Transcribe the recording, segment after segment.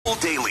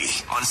Daily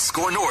on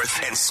Score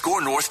North and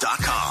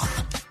ScoreNorth.com.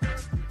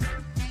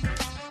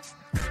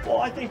 Well,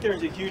 I think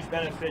there's a huge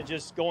benefit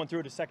just going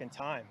through it a second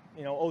time.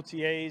 You know,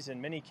 OTAs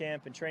and mini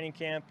camp and training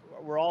camp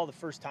were all the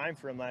first time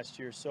for him last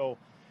year. So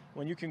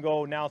when you can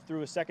go now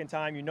through a second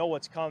time, you know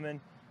what's coming.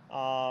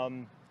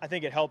 I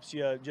think it helps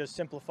you just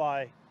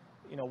simplify,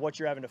 you know, what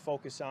you're having to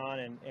focus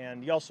on.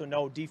 And you also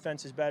know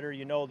defense is better.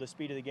 You know the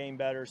speed of the game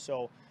better.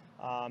 So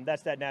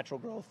that's that natural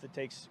growth that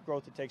takes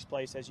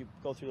place as you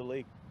go through the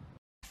league.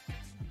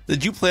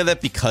 Did you play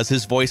that because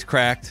his voice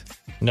cracked?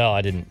 No,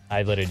 I didn't.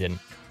 I literally didn't.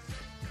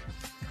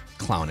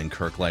 Clowning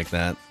Kirk like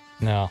that.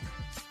 No,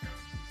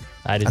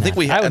 I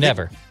didn't. I would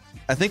never.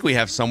 I think we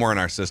have somewhere in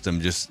our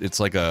system it's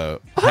like a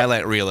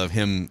highlight reel of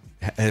him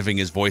having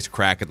his voice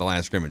crack at the line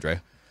of scrimmage, right?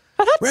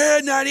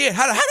 Red 98.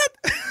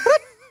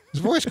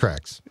 His voice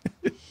cracks.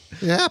 It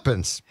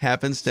happens.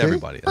 Happens to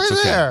everybody. That's right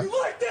okay. there.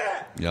 You like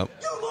that? Yep.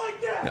 You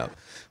like that? Yep.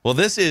 Well,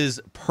 this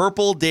is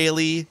Purple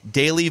Daily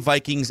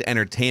Vikings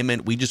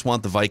Entertainment. We just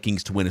want the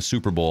Vikings to win a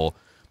Super Bowl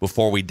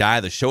before we die.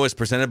 The show is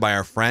presented by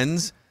our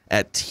friends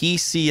at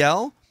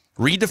TCL.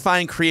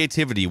 Redefine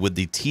creativity with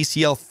the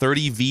TCL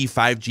 30V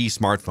 5G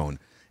smartphone.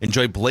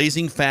 Enjoy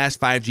blazing fast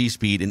 5G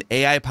speed, an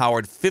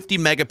AI-powered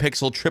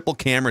 50-megapixel triple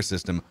camera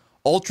system,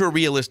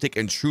 ultra-realistic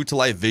and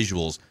true-to-life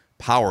visuals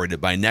powered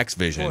by Next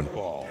Vision,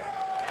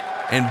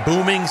 and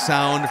booming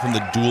sound from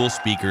the dual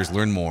speakers.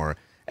 Learn more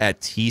at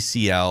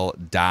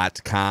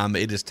TCL.com.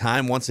 It is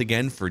time once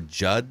again for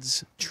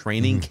Judd's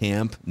training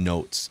camp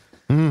notes.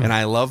 And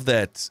I love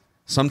that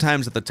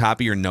sometimes at the top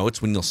of your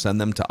notes, when you'll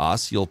send them to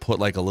us, you'll put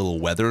like a little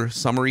weather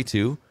summary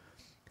too.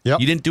 Yep.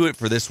 You didn't do it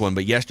for this one,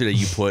 but yesterday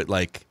you put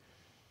like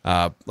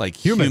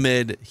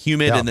humid,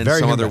 yeah, and then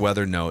some other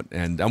weather note.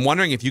 And I'm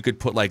wondering if you could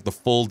put like the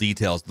full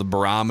details, the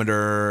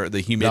barometer, the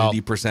humidity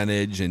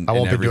percentage, and I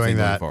won't and be doing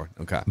that. Forward.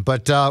 Okay.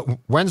 But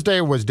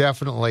Wednesday was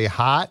definitely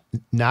hot,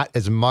 not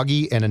as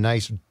muggy, and a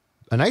nice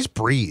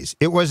breeze.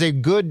 It was a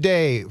good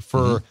day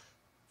for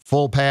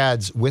full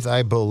pads with,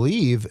 I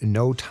believe,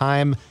 no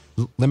time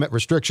limit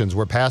restrictions.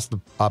 We're past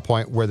the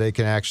point where they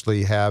can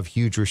actually have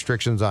huge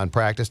restrictions on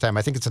practice time.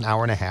 I think it's an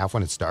hour and a half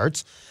when it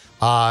starts.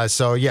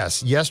 So,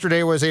 yes,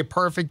 yesterday was a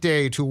perfect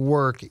day to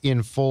work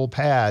in full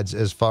pads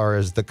as far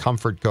as the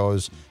comfort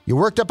goes. You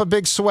worked up a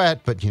big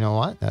sweat, but you know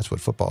what? That's what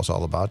football's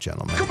all about,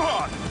 gentlemen. Come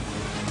on!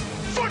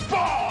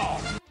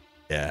 Football!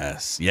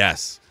 Yes.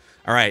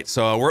 All right,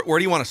 so where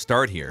do you want to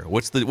start here?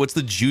 What's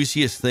the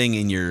juiciest thing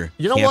in your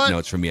camp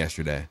notes from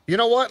yesterday? You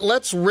know what?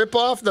 Let's rip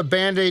off the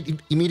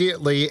Band-Aid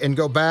immediately and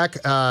go back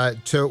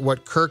to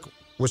what Kirk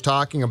was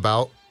talking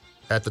about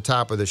at the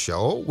top of the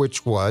show,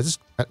 which was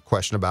a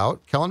question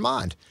about Kellen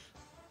Mond.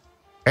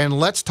 And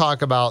let's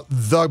talk about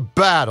the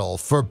battle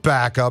for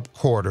backup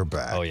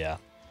quarterback. Oh, yeah.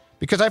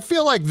 Because I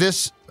feel like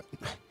this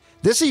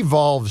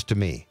evolves to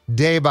me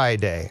day by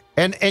day.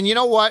 And you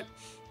know what?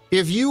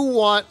 If you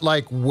want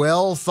like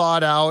well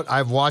thought out,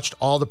 I've watched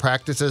all the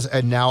practices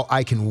and now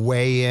I can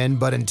weigh in,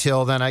 but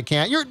until then I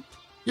can't. You're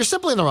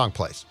simply in the wrong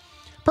place.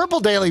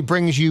 Purple Daily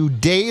brings you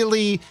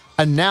daily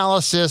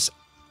analysis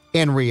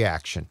and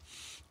reaction.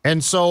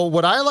 And so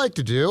what I like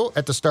to do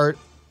at the start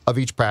of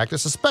each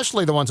practice,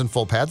 especially the ones in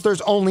full pads,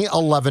 there's only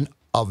 11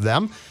 of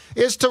them,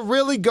 is to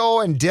really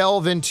go and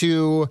delve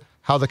into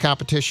how the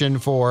competition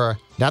for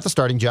not the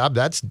starting job,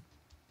 that's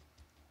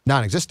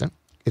non-existent,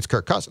 it's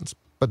Kirk Cousins,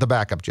 but the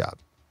backup job.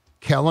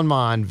 Kellen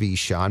Mond v.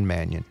 Sean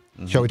Mannion.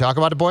 Shall we talk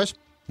about it, boys?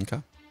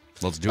 Okay.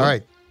 Let's do it. All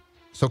right.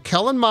 So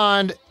Kellen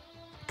Mond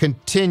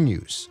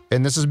continues,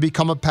 and this has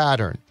become a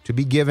pattern, to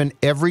be given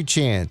every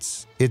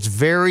chance. It's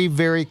very,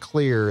 very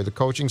clear the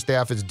coaching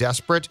staff is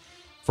desperate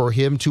for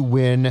him to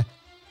win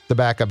the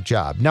backup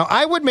job. Now,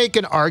 I would make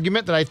an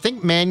argument that I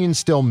think Mannion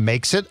still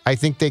makes it. I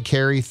think they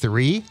carry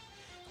 3.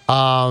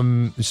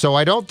 So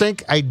I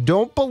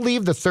don't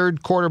believe the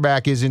third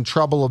quarterback is in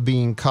trouble of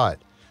being cut.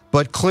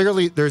 But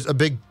clearly there's a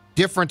big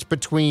difference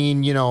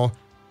between,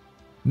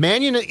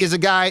 Mannion is a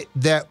guy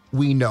that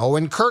we know,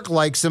 and Kirk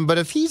likes him, but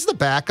if he's the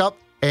backup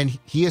and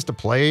he has to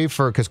play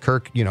because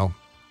Kirk,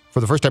 for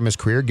the first time in his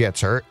career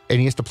gets hurt, and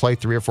he has to play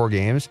 3 or 4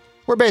 games,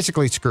 we're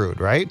basically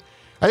screwed, right?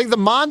 I think the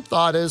Mond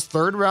thought is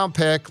 3rd-round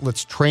pick,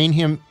 let's train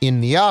him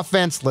in the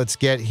offense, let's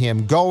get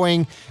him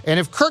going, and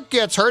if Kirk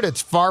gets hurt,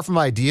 it's far from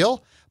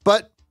ideal,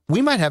 but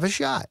we might have a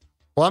shot.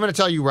 Well, I'm going to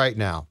tell you right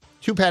now,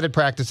 2 padded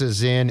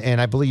practices in,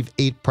 and I believe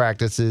 8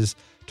 practices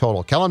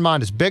total. Kellen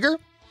Mond is bigger.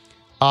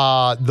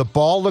 The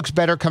ball looks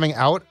better coming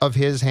out of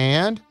his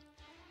hand.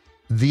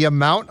 The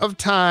amount of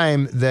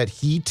time that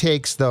he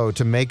takes, though,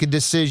 to make a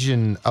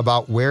decision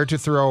about where to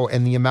throw,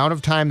 and the amount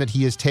of time that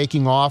he is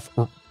taking off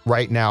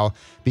right now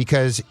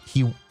because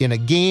he, in a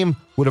game,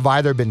 would have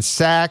either been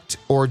sacked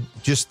or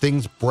just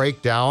things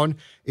break down,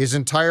 is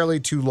entirely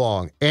too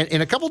long. And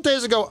a couple of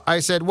days ago, I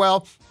said,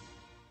 well,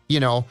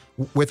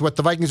 with what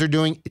the Vikings are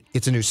doing,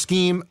 it's a new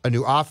scheme, a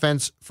new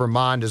offense for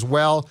Mond as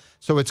well.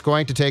 So it's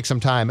going to take some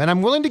time. And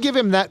I'm willing to give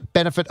him that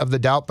benefit of the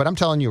doubt. But I'm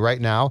telling you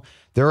right now,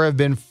 there have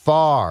been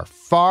far,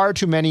 far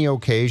too many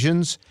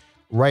occasions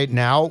right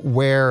now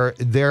where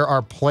there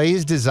are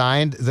plays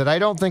designed that I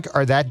don't think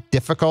are that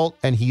difficult,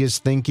 and he is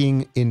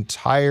thinking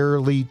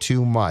entirely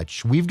too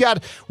much. We've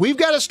got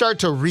to start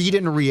to read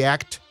and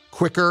react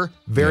quicker,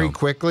 very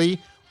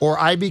quickly, or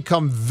I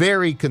become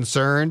very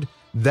concerned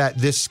that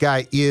this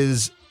guy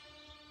is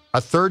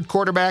a third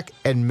quarterback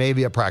and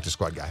maybe a practice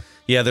squad guy.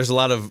 Yeah, there's a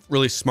lot of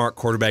really smart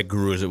quarterback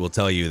gurus that will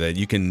tell you that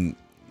you can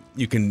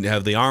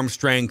have the arm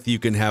strength, you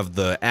can have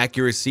the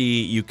accuracy,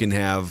 you can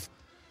have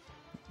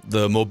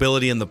the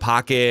mobility in the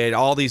pocket,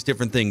 all these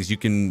different things. You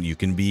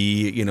can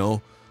be,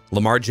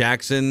 Lamar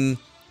Jackson,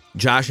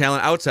 Josh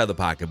Allen outside the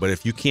pocket, but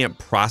if you can't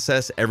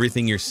process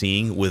everything you're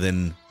seeing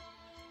within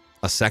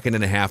a second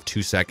and a half,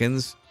 2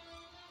 seconds,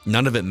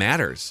 none of it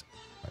matters.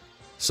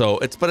 So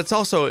it's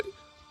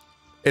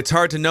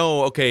hard to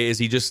know, okay,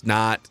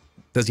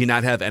 does he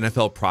not have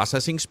NFL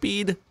processing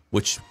speed?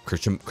 Which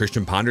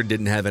Christian Ponder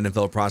didn't have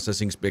NFL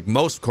processing speed.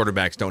 Most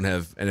quarterbacks don't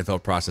have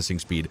NFL processing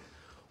speed.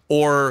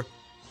 Or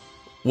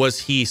was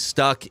he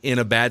stuck in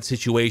a bad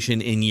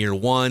situation in year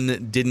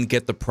one, didn't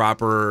get the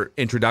proper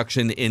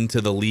introduction into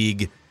the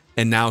league,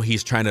 and now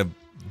he's trying to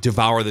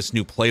devour this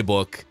new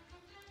playbook?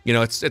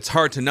 It's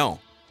hard to know.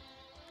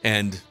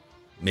 And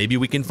maybe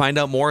we can find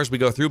out more as we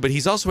go through, but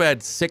he's also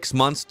had 6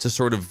 months to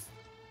sort of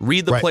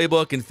read the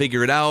playbook and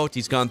figure it out.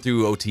 He's gone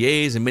through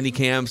OTAs and mini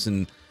camps,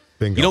 and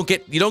Bingo.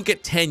 You don't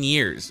get 10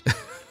 years.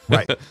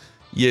 Right.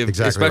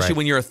 Exactly, especially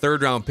when you're a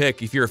third round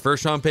pick. If you're a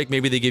first round pick,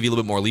 maybe they give you a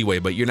little bit more leeway,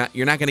 but you're not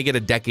going to get a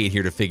decade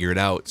here to figure it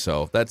out.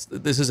 So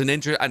this is an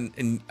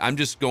and I'm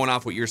just going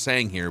off what you're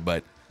saying here,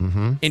 but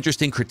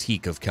interesting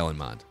critique of Kellen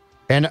Mond.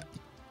 And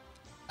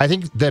I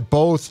think that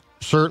both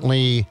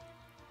certainly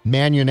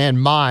Mannion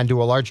and Mond,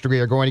 to a large degree,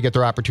 are going to get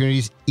their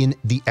opportunities in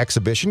the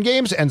exhibition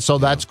games, and so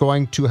that's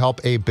going to help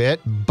a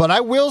bit. But I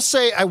will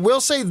say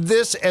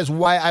this as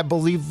why I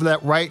believe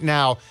that right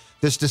now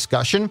this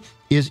discussion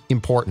is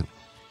important.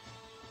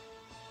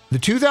 The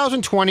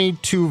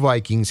 2022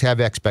 Vikings have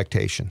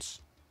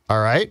expectations,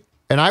 all right?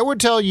 And I would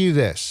tell you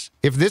this.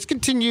 If this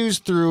continues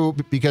through,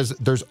 because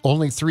there's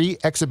only 3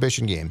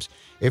 exhibition games,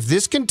 if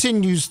this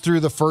continues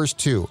through the first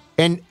 2,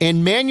 and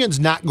Mannion's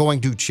not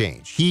going to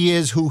change. He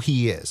is who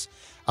he is,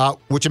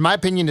 which in my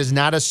opinion is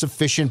not a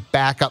sufficient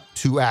backup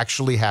to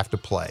actually have to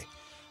play.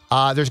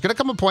 There's going to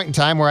come a point in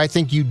time where I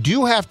think you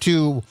do have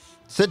to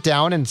sit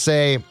down and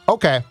say,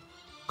 okay,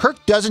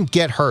 Kirk doesn't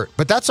get hurt,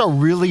 but that's a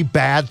really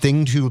bad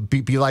thing to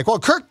be like, well,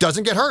 Kirk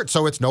doesn't get hurt,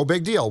 so it's no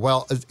big deal.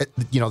 Well,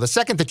 the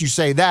second that you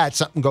say that,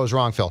 something goes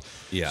wrong, Phil.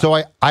 Yeah. So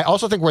I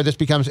also think where this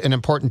becomes an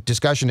important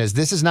discussion is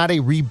this is not a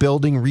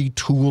rebuilding,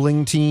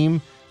 retooling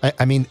team.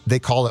 I mean, they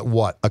call it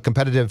what? A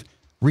competitive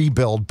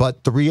rebuild,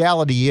 but the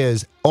reality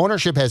is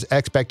ownership has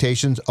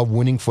expectations of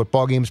winning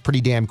football games pretty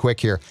damn quick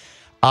here.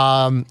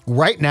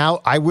 Right now,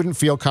 I wouldn't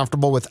feel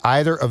comfortable with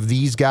either of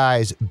these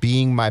guys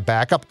being my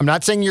backup. I'm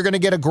not saying you're going to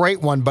get a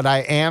great one, but I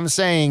am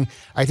saying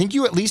I think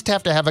you at least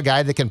have to have a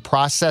guy that can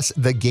process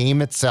the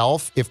game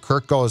itself if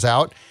Kirk goes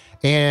out.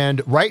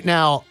 And right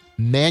now,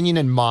 Mannion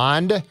and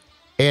Mond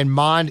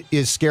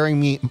is scaring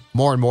me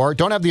more and more,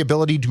 don't have the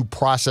ability to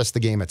process the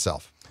game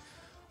itself.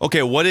 Okay,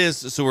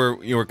 so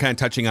we're kind of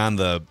touching on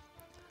the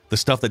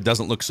stuff that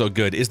doesn't look so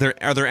good.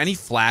 Are there any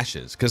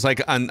flashes? Because like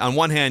on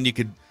one hand,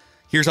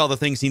 here's all the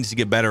things he needs to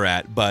get better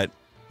at, but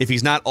if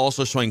he's not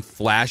also showing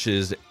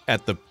flashes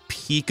at the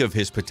peak of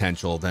his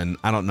potential, then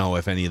I don't know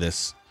if any of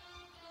this,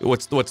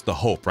 what's the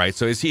hope, right?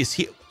 So is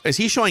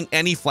he showing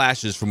any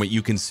flashes from what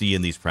you can see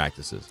in these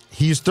practices?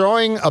 He's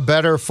throwing a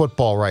better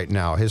football right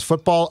now. His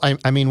football,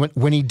 I mean,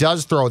 when he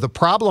does throw, the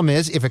problem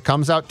is if it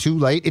comes out too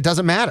late, it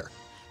doesn't matter.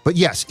 But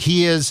yes,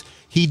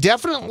 he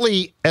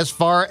definitely, as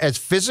far as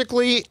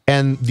physically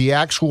and the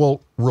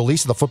actual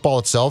release of the football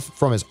itself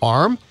from his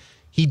arm,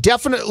 he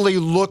definitely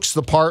looks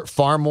the part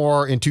far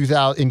more in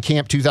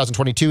Camp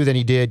 2022 than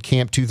he did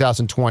Camp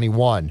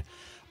 2021.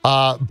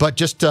 But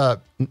just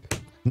not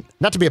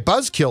to be a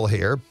buzzkill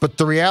here, but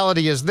the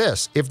reality is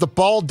this. If the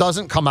ball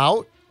doesn't come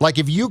out, like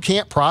if you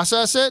can't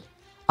process it,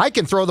 I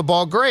can throw the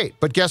ball great.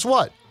 But guess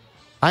what?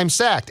 I'm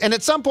sacked. And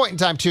at some point in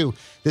time, too,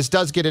 this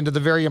does get into the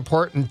very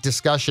important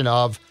discussion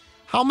of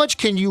how much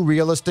can you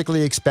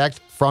realistically expect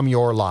from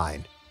your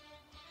line?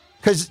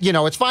 Because,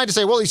 it's fine to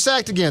say, well, he's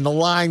sacked again. The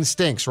line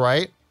stinks,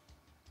 right?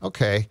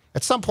 Okay.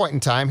 At some point in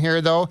time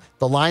here, though,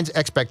 the line's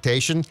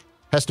expectation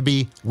has to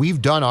be,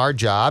 we've done our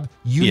job.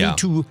 You need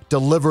to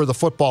deliver the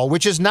football,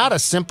 which is not a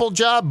simple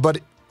job, but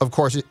of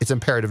course, it's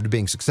imperative to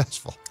being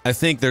successful. I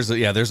think there's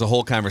a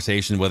whole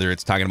conversation, whether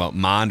it's talking about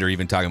Mond or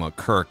even talking about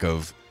Kirk,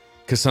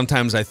 because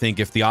sometimes I think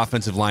if the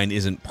offensive line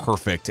isn't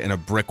perfect and a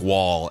brick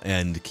wall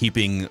and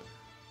keeping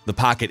the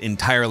pocket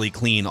entirely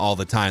clean all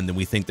the time, then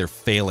we think they're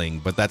failing.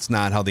 But that's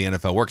not how the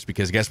NFL works,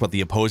 because guess what?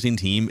 The opposing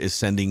team is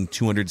sending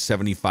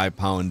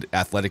 275-pound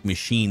athletic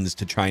machines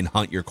to try and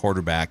hunt your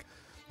quarterback.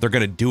 They're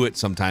going to do it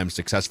sometimes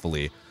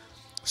successfully.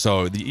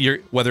 So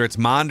whether it's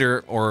Mond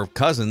or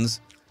Cousins,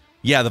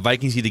 the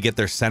Vikings need to get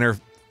their center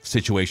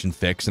situation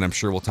fixed, and I'm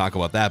sure we'll talk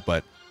about that.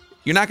 But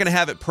you're not going to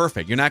have it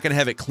perfect. You're not going to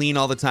have it clean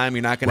all the time.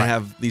 You're not going to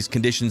have these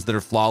conditions that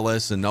are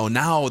flawless. And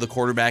now the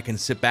quarterback can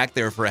sit back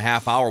there for a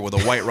half hour with a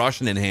White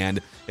Russian in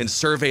hand and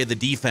survey the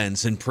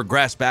defense and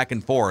progress back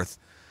and forth.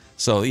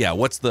 So yeah,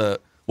 what's the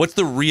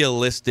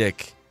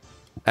realistic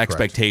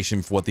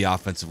expectation for what the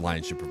offensive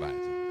line should provide?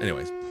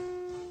 Anyways.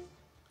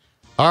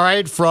 All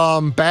right,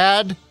 from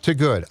bad to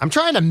good. I'm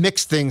trying to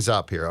mix things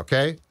up here,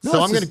 okay?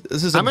 No, so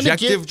this is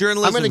objective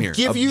journalism. I'm going to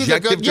give you the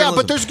good. Yeah,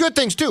 but there's good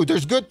things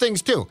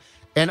too.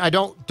 And I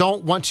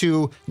don't want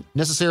to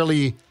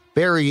necessarily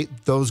bury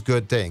those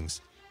good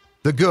things.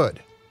 The good.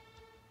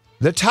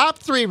 The top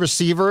 3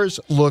 receivers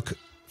look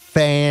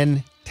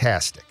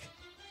fantastic.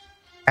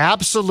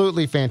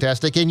 Absolutely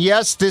fantastic. And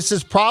yes, this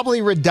is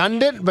probably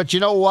redundant, but you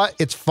know what?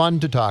 It's fun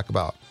to talk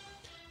about.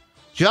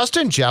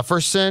 Justin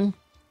Jefferson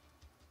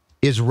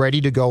is ready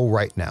to go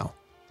right now.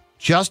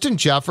 Justin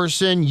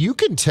Jefferson, you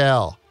can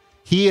tell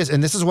he is,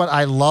 and this is what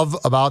I love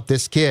about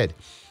this kid.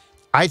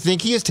 I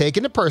think he has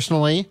taken it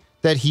personally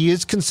that he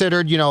is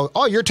considered,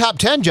 you're top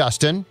 10,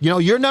 Justin.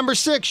 You're number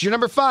 6, you're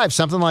number 5,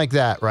 something like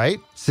that, right?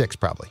 6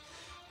 probably.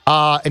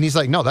 And he's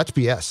like, no, that's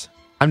BS.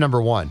 I'm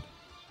number 1.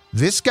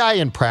 This guy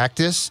in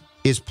practice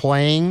is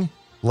playing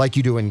like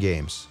you do in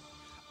games.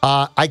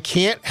 I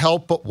can't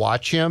help but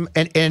watch him,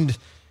 and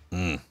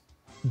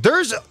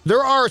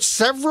there are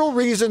several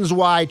reasons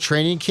why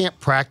training camp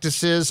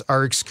practices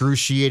are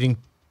excruciating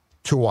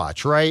to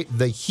watch, right?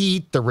 The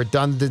heat, the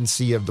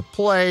redundancy of the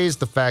plays,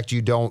 the fact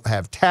you don't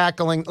have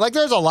tackling. Like,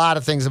 there's a lot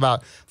of things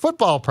about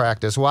football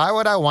practice. Why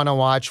would I want to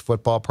watch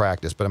football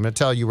practice? But I'm going to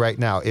tell you right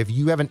now, if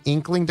you have an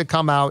inkling to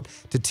come out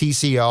to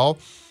TCO,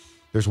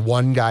 there's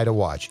one guy to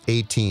watch,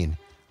 18.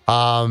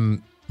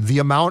 The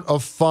amount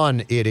of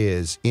fun it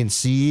is in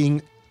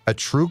seeing a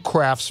true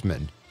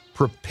craftsman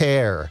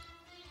prepare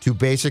to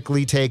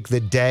basically take the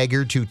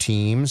dagger to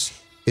teams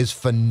is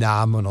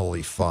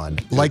phenomenally fun.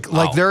 Like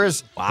there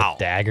is the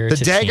dagger. The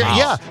dagger, teams.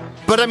 yeah.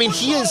 But I mean,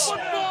 he is.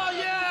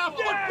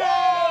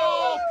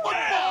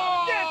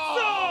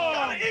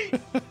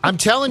 I'm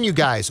telling you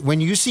guys,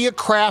 when you see a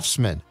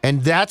craftsman,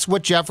 and that's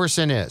what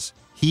Jefferson is.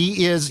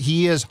 He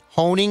is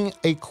honing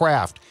a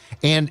craft.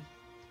 And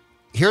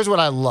here's what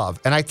I love.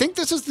 And I think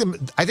this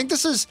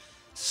is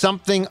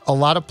something a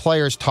lot of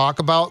players talk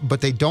about,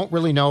 but they don't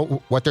really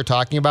know what they're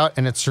talking about,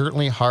 and it's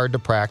certainly hard to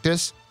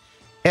practice.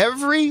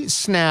 Every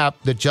snap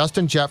that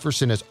Justin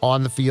Jefferson is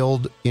on the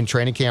field in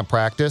training camp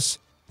practice,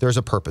 there's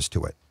a purpose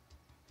to it.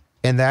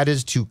 And that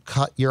is to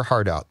cut your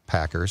heart out,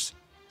 Packers,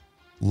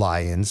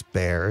 Lions,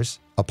 Bears,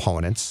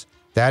 opponents.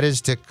 That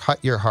is to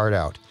cut your heart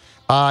out.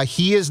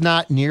 He is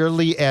not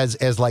nearly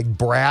as like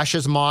brash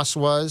as Moss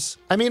was.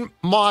 I mean,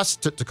 Moss,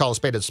 to call a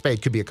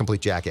spade, could be a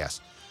complete jackass.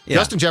 Yeah.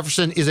 Justin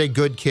Jefferson is a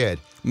good kid.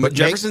 But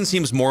Jefferson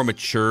seems more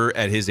mature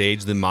at his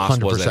age than Moss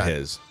 100%. Was at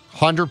his.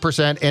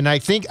 100%. And I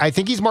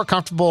think he's more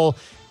comfortable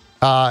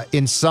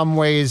in some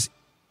ways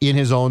in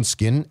his own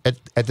skin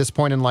at this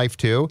point in life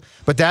too.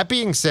 But that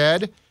being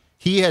said,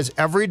 he has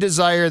every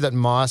desire that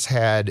Moss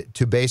had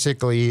to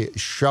basically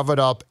shove it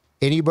up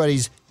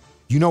anybody's,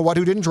 who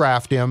didn't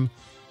draft him,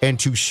 and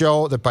to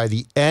show that by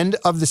the end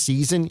of the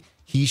season,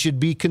 he should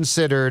be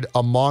considered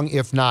among,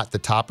 if not the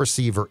top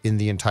receiver in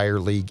the entire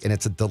league, and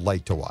it's a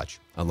delight to watch.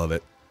 I love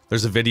it.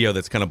 There's a video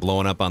that's kind of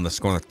blowing up on the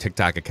Score North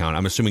TikTok account.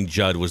 I'm assuming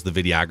Judd was the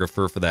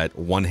videographer for that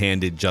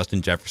one-handed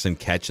Justin Jefferson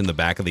catch in the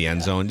back of the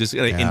end zone. Just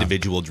an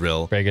individual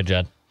drill. Very good,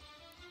 Judd.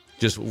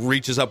 Just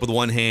reaches up with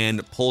one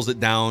hand, pulls it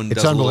down.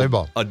 It's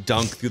unbelievable. A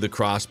dunk through the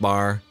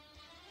crossbar.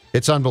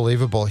 It's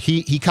unbelievable.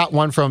 He caught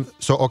one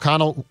so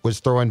O'Connell was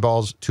throwing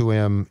balls to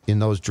him in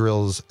those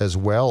drills as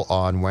well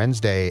on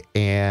Wednesday,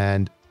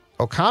 and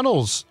how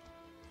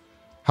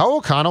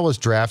O'Connell was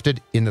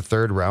drafted in the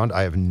 3rd round,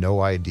 I have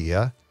no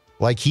idea.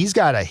 Like, he's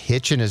got a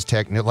hitch in his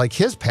technique. Like,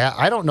 his pass,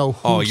 I don't know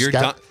who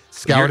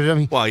scouted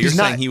him. Well, you're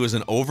saying he was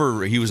an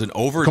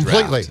overdraft.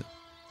 Completely.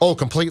 Oh,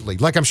 completely.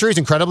 Like, I'm sure he's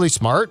incredibly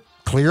smart,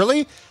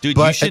 clearly. Dude,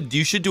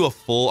 you should do a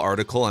full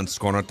article on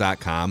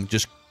scorenorth.com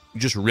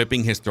just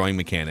ripping his throwing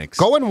mechanics.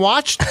 Go and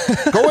watch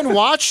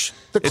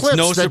the clips it's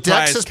no that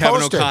Dex has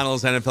Kevin posted.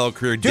 O'Connell's NFL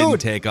career didn't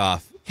take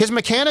off. His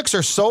mechanics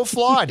are so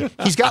flawed.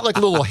 He's got like a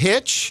little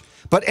hitch.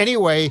 But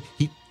anyway,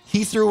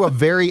 he threw a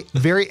very,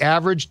 very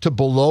average to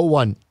below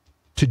one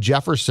to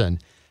Jefferson.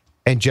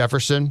 And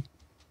Jefferson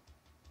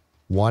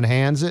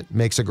one-hands it,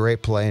 makes a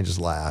great play, and just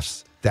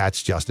laughs.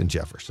 That's Justin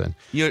Jefferson.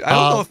 I don't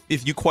know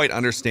if you quite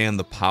understand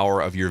the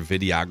power of your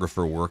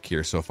videographer work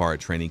here so far at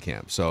training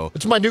camp. So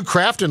it's my new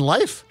craft in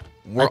life.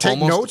 I take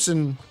notes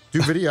and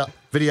do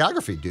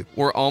videography, dude.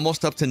 We're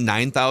almost up to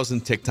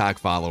 9,000 TikTok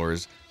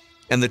followers.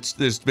 And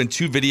there's been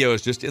 2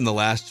 videos just in the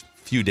last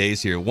few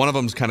days here. One of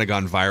them's kind of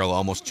gone viral,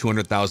 almost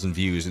 200,000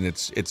 views, and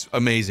it's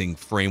amazing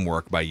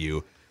framework by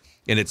you.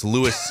 And it's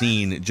Lewis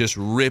Seen just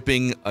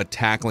ripping a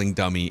tackling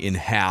dummy in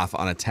half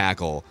on a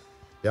tackle.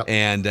 Yep.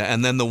 And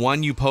then the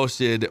one you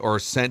posted or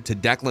sent to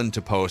Declan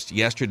to post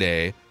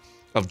yesterday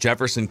of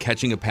Jefferson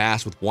catching a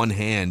pass with one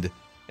hand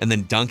and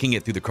then dunking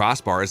it through the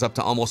crossbar is up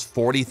to almost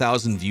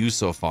 40,000 views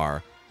so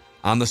far.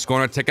 on the Score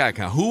North TikTok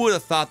account. Who would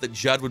have thought that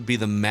Judd would be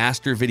the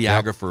master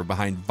videographer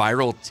behind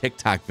viral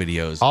TikTok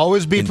videos?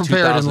 Always be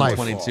prepared in life.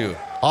 2022.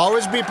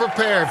 Always be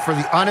prepared for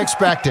the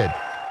unexpected.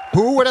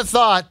 Who would have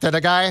thought that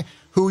a guy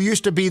who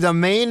used to be the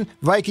main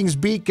Vikings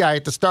beat guy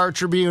at the Star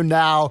Tribune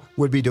now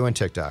would be doing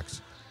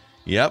TikToks?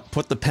 Yep.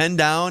 Put the pen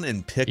down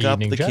and pick up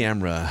the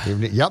camera.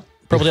 Yep.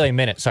 Purple Daily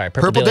Minute. Sorry.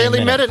 Purple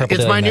Daily Minute.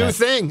 It's my new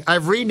thing.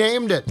 I've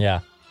renamed it.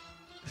 Yeah.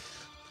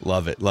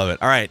 Love it. Love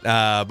it. All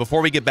right.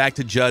 Before we get back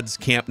to Judd's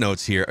camp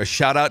notes here, a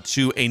shout out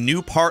to a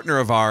new partner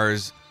of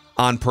ours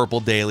on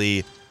Purple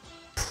Daily,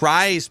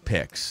 Prize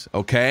Picks.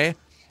 Okay.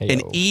 Hey-o.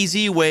 An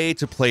easy way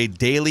to play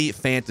daily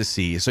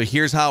fantasy. So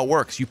here's how it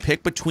works. You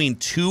pick between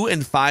 2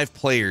 and 5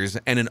 players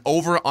and an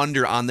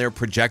over-under on their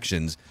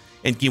projections,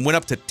 and you win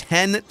up to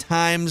 10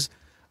 times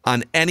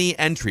on any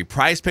entry.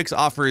 Prize Picks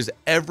offers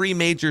every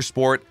major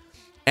sport,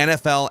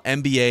 NFL,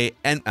 NBA,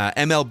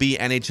 MLB,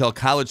 NHL,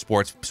 college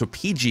sports. So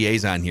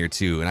PGA's on here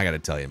too. And I got to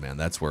tell you, man,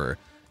 that's where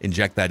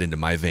inject that into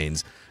my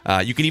veins.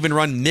 You can even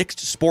run mixed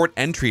sport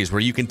entries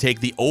where you can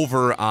take the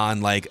over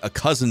on like a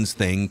Cousins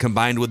thing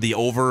combined with the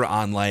over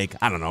on like,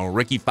 I don't know,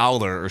 Ricky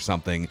Fowler or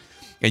something.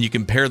 And you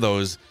can pair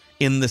those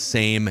in the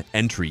same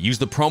entry. Use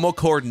the promo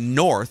code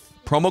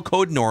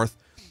NORTH,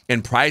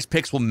 and Prize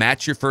Picks will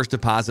match your first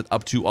deposit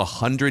up to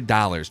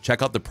 $100.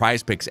 Check out the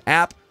Prize Picks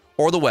app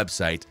or the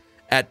website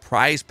at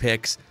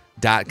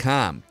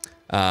prizepicks.com.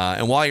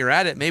 And while you're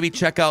at it, maybe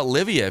check out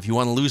Livia if you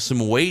want to lose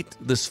some weight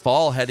this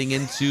fall heading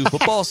into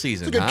football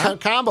season. It's a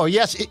good combo.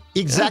 Yes,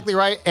 exactly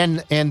right.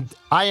 And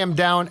I am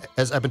down,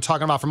 as I've been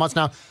talking about for months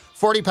now,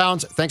 40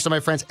 pounds, thanks to my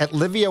friends at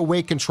Livia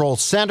Weight Control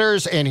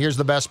Centers. And here's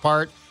the best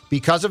part.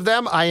 Because of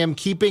them, I am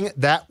keeping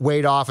that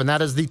weight off, and that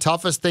is the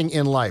toughest thing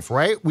in life,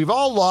 right? We've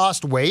all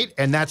lost weight,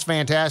 and that's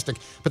fantastic.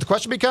 But the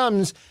question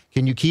becomes,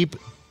 can you keep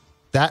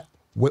that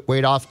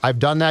weight off? I've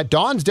done that.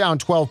 Dawn's down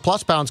 12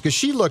 plus pounds because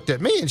she looked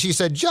at me and she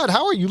said, Judd,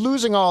 how are you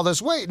losing all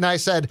this weight? And I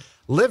said,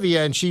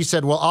 Livia, and she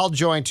said, well, I'll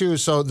join too.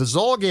 So the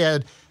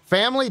Zolgad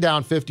family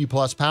down 50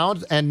 plus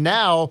pounds, and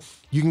now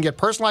you can get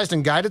personalized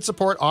and guided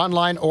support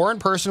online or in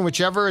person,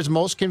 whichever is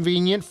most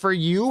convenient for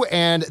you.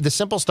 And the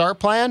Simple Start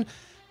plan,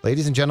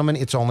 ladies and gentlemen,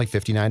 it's only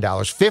 $59.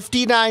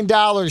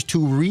 $59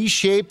 to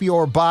reshape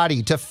your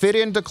body, to fit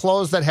into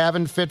clothes that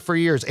haven't fit for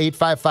years.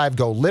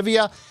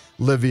 855-GO-LIVIA.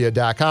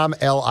 Livia.com,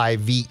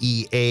 Livea.com.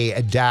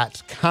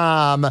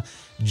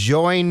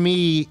 Join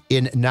me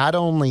in not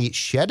only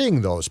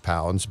shedding those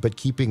pounds, but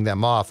keeping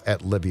them off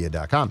at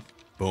Livia.com.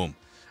 Boom.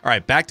 All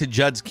right, back to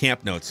Judd's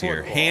camp notes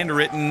here.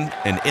 Handwritten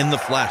and in the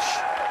flesh.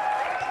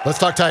 Let's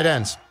talk tight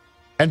ends.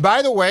 And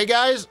by the way,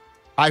 guys,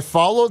 I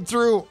followed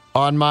through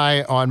on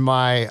my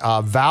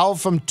vow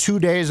from 2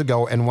 days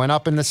ago and went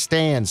up in the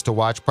stands to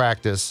watch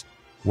practice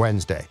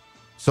Wednesday.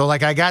 So,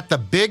 like, I got the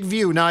big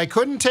view. Now, I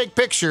couldn't take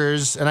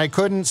pictures and I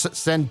couldn't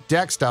send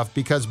deck stuff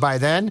because by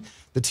then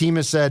the team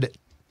has said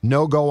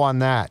no go on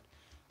that.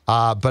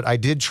 But I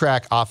did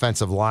track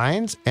offensive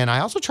lines and I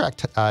also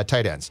tracked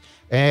tight ends.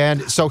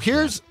 And so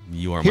here's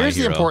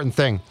the important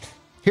thing.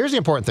 Here's the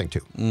important thing,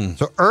 too.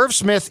 So Irv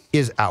Smith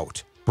is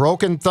out.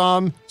 Broken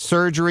thumb,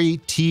 surgery,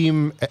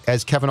 team,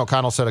 as Kevin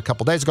O'Connell said a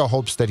couple days ago,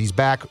 hopes that he's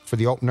back for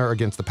the opener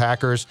against the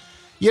Packers.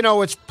 You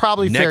know, it's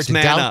probably fair to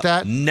doubt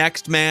that.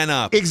 Next man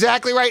up.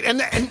 Exactly right. And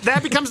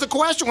that becomes the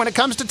question when it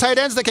comes to tight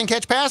ends that can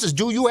catch passes.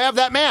 Do you have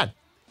that man?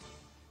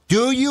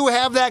 Do you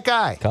have that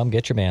guy? Come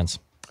get your mans.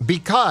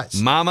 Because.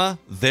 Mama,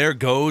 there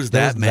goes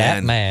that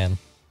man. That man.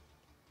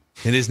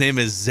 And his name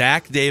is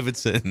Zach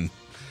Davidson.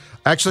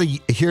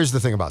 Actually, here's the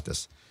thing about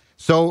this.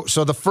 So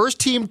the first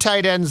team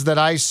tight ends that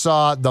I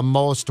saw the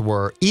most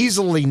were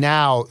easily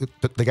now,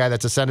 the guy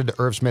that's ascended to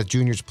Irv Smith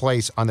Jr.'s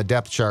place on the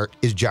depth chart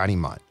is Johnny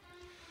Mundt.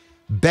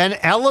 Ben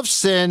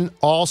Ellefson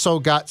also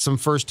got some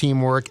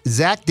first-team work.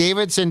 Zach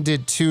Davidson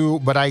did too,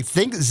 but I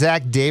think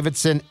Zach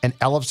Davidson and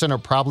Ellefson are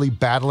probably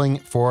battling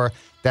for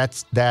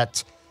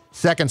that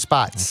second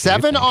spot.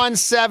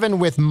 7-on-7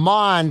 with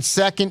Mond,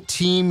 second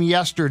team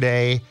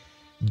yesterday.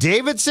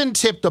 Davidson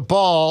tipped the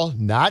ball,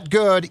 not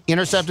good,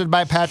 intercepted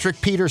by Patrick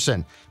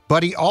Peterson.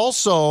 But he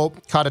also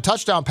caught a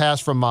touchdown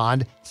pass from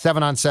Mond,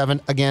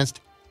 7-on-7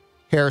 against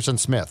Harrison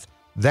Smith.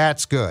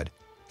 That's good.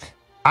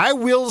 I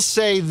will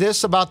say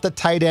this about the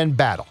tight end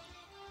battle.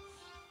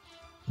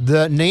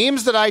 The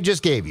names that I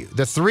just gave you,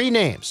 the three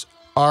names,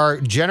 are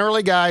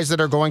generally guys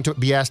that are going to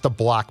be asked to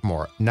block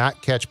more,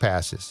 not catch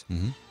passes.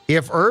 Mm-hmm.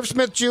 If Irv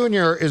Smith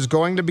Jr. is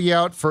going to be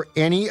out for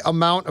any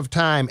amount of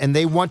time and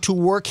they want to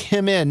work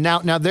him in, now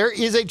there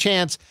is a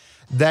chance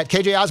that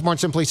KJ Osborne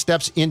simply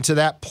steps into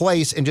that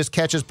place and just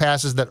catches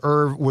passes that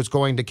Irv was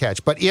going to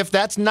catch. But if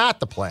that's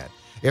not the plan,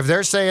 if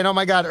they're saying, oh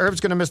my God,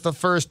 Irv's going to miss the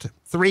first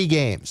 3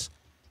 games,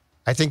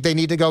 I think they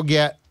need to go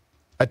get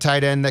a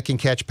tight end that can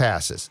catch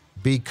passes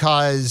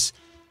because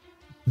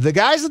the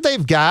guys that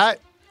they've got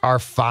are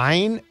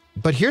fine.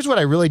 But here's what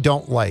I really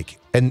don't like.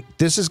 And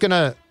this is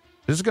gonna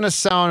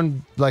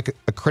sound like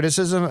a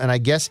criticism, and I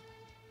guess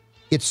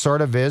it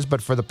sort of is,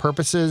 but for the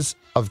purposes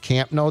of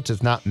camp notes,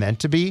 it's not meant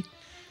to be.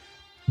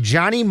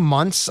 Johnny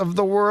Muntz of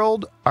the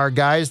world are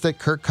guys that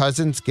Kirk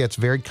Cousins gets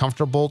very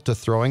comfortable to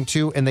throwing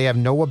to, and they have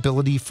no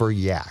ability for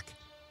yak.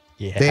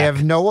 Yeah. They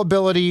have no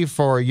ability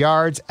for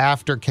yards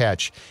after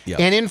catch. Yep.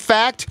 And in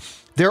fact,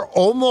 they're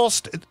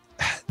almost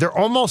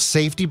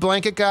safety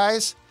blanket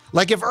guys.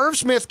 Like if Irv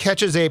Smith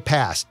catches a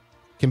pass,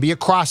 can be a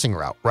crossing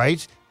route,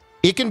 right?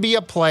 It can be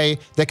a play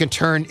that can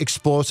turn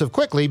explosive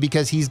quickly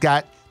because he's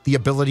got the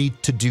ability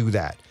to do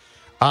that.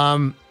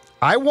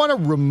 I want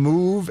to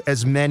remove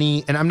as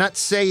many, and I'm not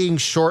saying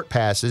short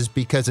passes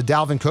because a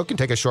Dalvin Cook can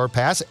take a short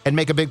pass and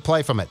make a big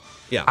play from it.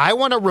 Yeah. I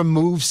want to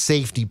remove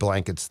safety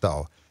blankets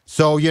though.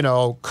 So,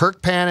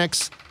 Kirk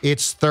panics,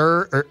 it's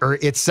third or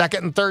it's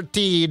second and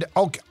 13.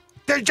 Okay,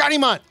 there's Johnny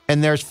Mundt,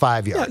 and there's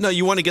 5 yards. Yeah, no,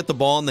 you want to get the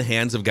ball in the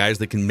hands of guys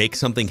that can make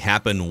something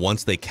happen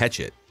once they catch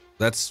it.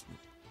 That's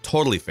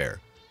totally fair.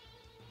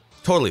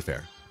 Totally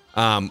fair.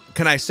 Can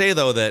I say,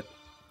 though, that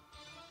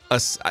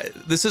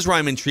this is where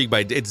I'm intrigued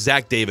by. It's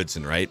Zach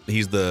Davidson, right?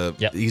 He's the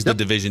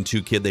Division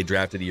II kid they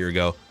drafted a year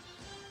ago.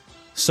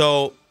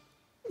 So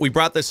we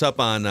brought this up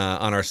on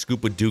our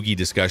Scoop with Doogie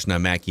discussion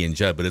on Mackie and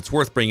Judd, but it's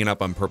worth bringing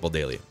up on Purple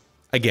Daily.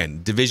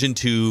 Again, Division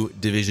II,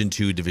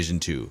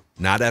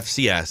 not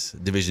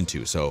FCS, Division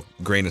II. So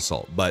grain of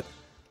salt. But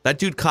that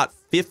dude caught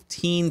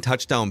 15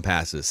 touchdown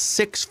passes,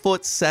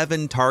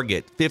 6'7"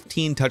 target,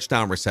 15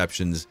 touchdown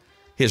receptions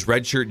his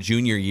redshirt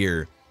junior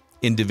year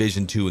in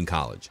Division II in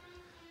college.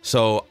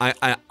 So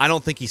I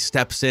don't think he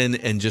steps in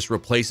and just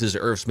replaces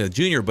Irv Smith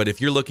Jr., but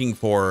if you're looking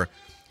for,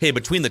 hey,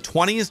 between the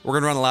 20s, we're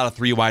going to run a lot of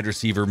 3 wide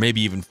receiver,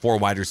 maybe even 4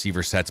 wide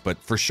receiver sets, but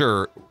for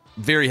sure,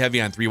 very heavy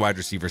on 3 wide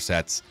receiver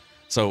sets.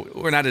 So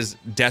we're not as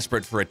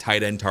desperate for a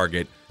tight end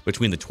target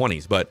between the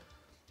 20s. But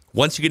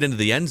once you get into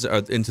the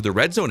into the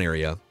red zone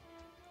area,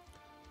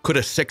 could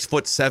a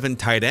 6'7"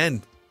 tight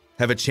end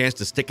have a chance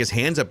to stick his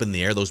hands up in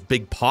the air, those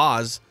big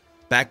paws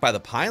back by the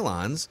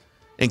pylons,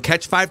 and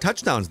catch 5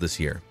 touchdowns this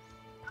year?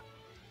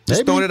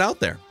 Just throwing it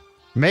out there.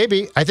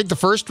 Maybe. I think the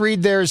first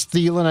read there is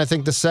Thielen. I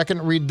think the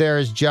second read there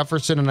is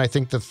Jefferson. And I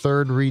think the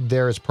third read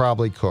there is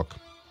probably Cook.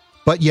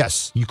 But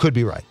yes, you could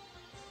be right.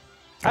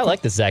 I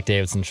like the Zach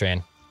Davidson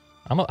train.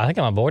 I think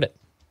I'm on board it.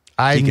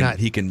 I've not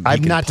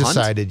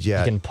decided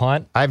yet. He can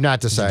punt. I've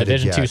not decided yet.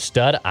 Division II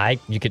stud. I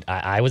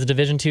was a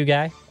Division II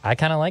guy. I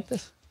kind of like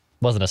this.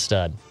 Wasn't a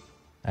stud.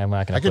 I'm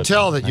not going to. I can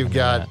tell that you've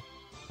got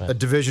a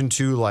Division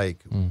II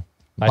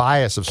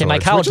bias of sorts. My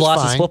college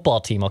lost his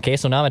football team. Okay,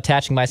 so now I'm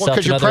attaching myself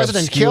to another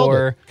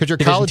obscure because your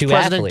college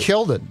president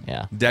killed it.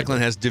 Yeah. Declan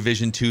has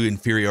Division II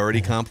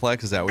inferiority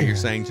complex. Is that what you're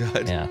saying,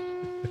 Judd? Yeah.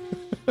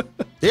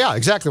 Yeah,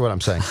 exactly what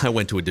I'm saying. I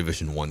went to a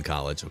Division I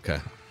college. Okay.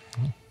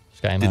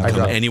 Didn't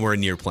come anywhere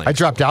near playing. I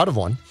dropped out of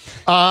one.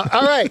 All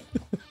right.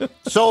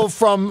 So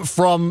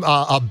from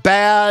a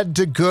bad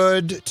to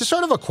good to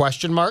sort of a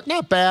question mark,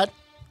 not bad,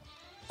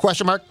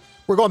 question mark.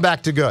 We're going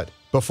back to good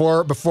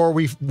before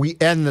we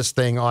end this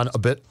thing on a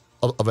bit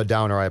of a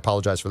downer. I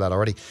apologize for that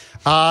already.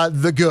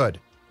 The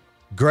good.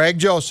 Greg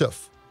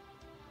Joseph,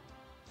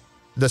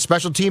 the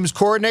special teams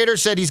coordinator,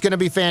 said he's going to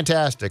be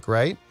fantastic,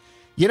 right?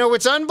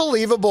 It's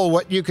unbelievable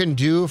what you can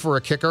do for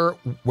a kicker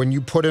when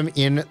you put him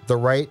in the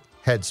right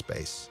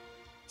headspace.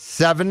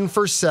 7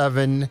 for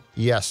 7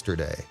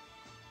 yesterday.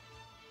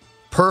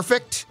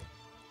 Perfect.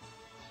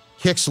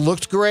 Kicks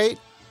looked great.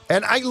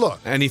 And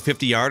Any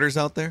 50-yarders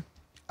out there?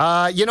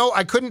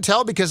 I couldn't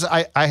tell because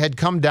I had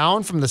come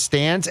down from the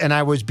stands and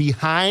I was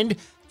behind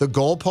the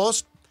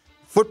goalpost.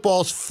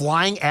 Football's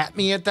flying at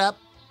me at that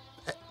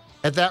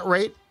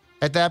rate,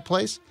 at that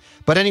place.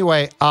 But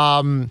anyway,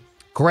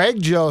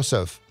 Greg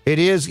Joseph, it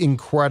is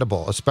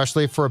incredible,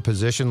 especially for a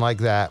position like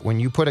that,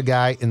 when you put a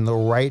guy in the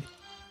right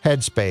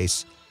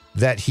headspace,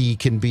 that he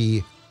can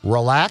be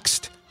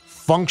relaxed,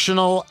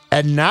 functional,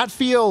 and not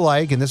feel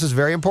like, and this is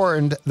very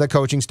important, the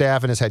coaching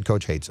staff and his head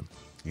coach hates him.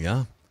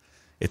 Yeah.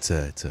 It's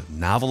a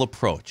novel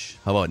approach.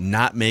 How about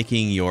not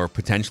making your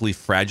potentially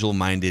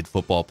fragile-minded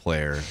football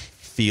player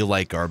feel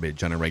like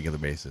garbage on a regular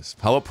basis?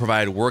 How about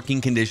provide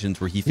working conditions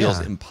where he feels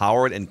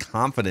empowered and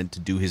confident to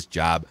do his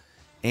job,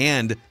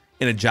 and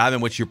in a job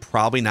in which you're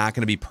probably not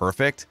going to be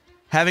perfect,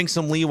 having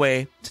some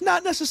leeway to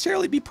not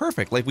necessarily be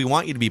perfect. Like, we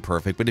want you to be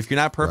perfect, but if you're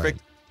not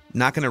perfect,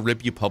 not going to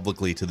rip you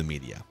publicly to the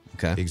media.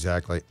 Okay?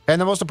 Exactly.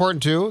 And the most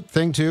important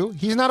thing,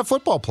 he's not a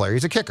football player.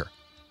 He's a kicker.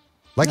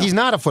 He's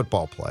not a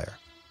football player.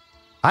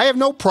 I have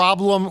no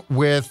problem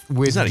with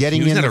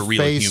getting in the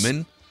face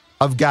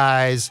of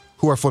guys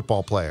who are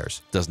football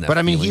players. But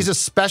I mean, he's a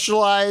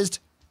specialized.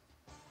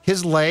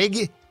 His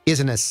leg is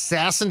an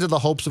assassin to the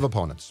hopes of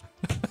opponents.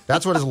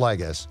 That's what his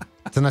leg is.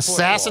 It's an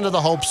assassin to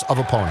the hopes of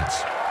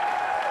opponents.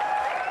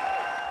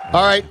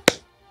 All right,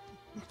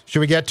 should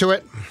we get to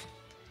it?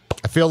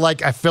 I feel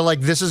like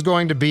this is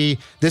going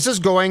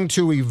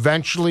to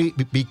eventually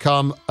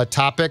become a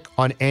topic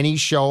on any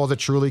show that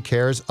truly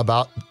cares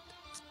about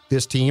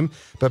this team,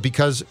 but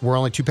because we're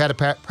only 2 padded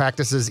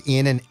practices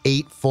in and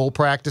 8 full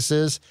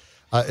practices,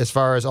 as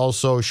far as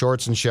also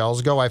shorts and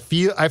shells go, I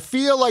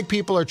feel like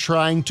people are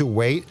trying to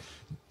wait.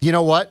 You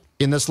know what?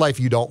 in this life,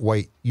 you don't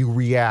wait. You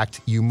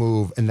react, you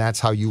move, and that's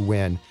how you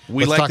win.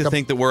 We like to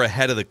think that we're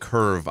ahead of the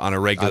curve on a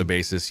regular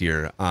basis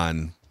here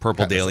on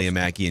Purple Daily and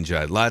Mackey and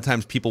Judd. A lot of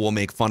times people will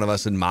make fun of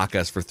us and mock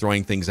us for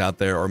throwing things out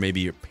there or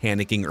maybe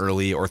panicking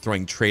early or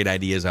throwing trade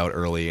ideas out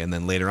early, and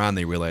then later on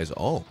they realize,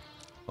 oh,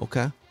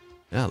 okay.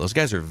 Yeah, those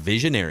guys are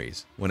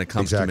visionaries when it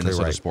comes to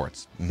Minnesota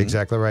sports. Mm-hmm.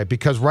 Exactly right.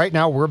 Because right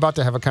now we're about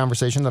to have a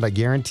conversation that I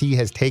guarantee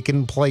has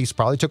taken place,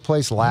 probably took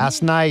place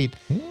last night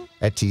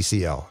at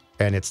TCL,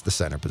 and it's the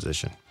center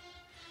position.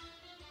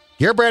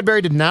 Garrett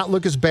Bradbury did not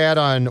look as bad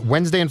on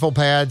Wednesday in full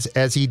pads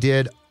as he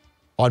did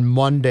on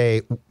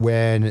Monday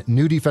when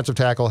new defensive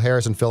tackle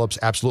Harrison Phillips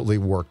absolutely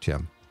worked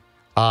him.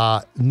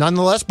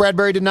 Nonetheless,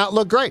 Bradbury did not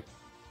look great.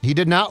 He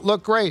did not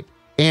look great.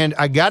 And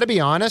I got to be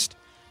honest,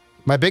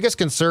 my biggest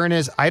concern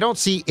is I don't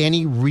see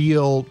any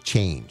real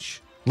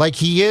change. Like,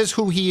 he is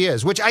who he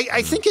is, which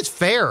I think is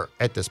fair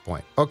at this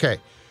point. Okay,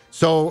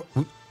 so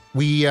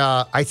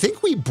I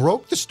think we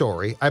broke the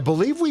story. I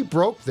believe we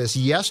broke this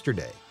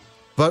yesterday,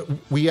 but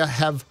we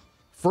have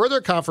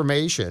further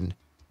confirmation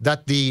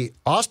that the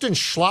Austin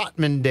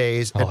Schlottman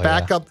days at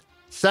backup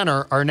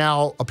center are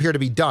now appear to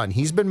be done.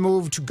 He's been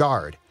moved to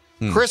guard.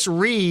 Chris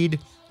Reed,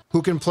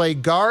 who can play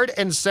guard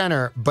and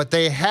center, but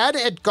they had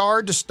at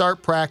guard to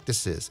start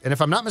practices. And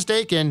if I'm not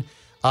mistaken,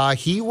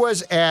 he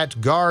was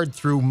at guard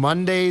through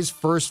Monday's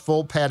first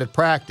full padded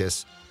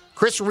practice.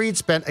 Chris Reed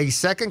spent a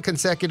second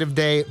consecutive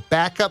day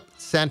backup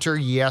center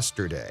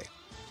yesterday.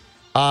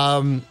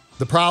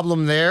 The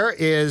problem there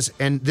is,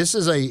 and this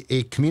is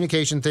a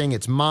communication thing,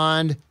 it's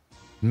Mond,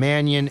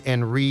 Mannion,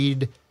 and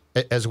Reed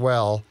as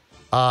well.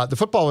 The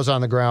football was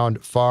on the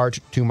ground far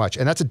too much,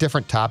 and that's a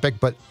different topic,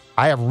 but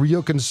I have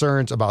real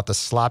concerns about the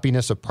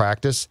sloppiness of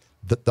practice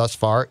thus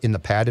far in the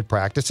padded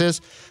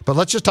practices. But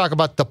let's just talk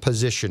about the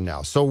position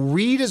now. So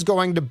Reed is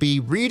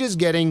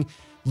getting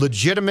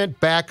legitimate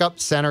backup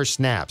center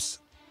snaps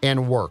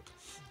and work.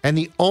 And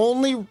the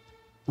only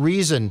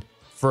reason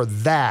for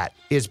that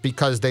is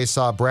because they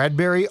saw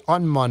Bradbury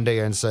on Monday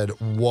and said,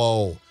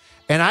 whoa.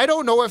 And I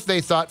don't know if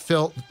they thought,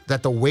 Phil,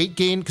 that the weight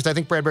gain, because I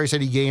think Bradbury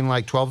said he gained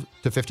like 12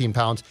 to 15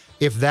 pounds,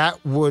 if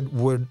that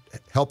would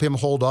help him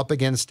hold up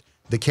against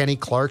the Kenny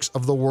Clarks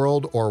of the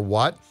world or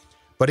what.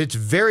 But it's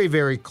very,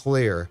 very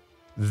clear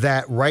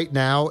that right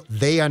now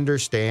they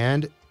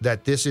understand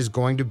that this is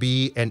going to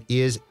be and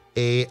is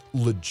a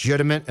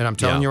legitimate, and I'm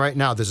telling you right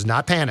now, this is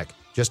not panic,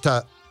 just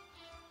to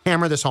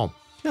hammer this home.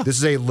 Yeah. This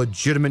is a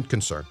legitimate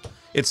concern.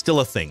 It's still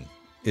a thing,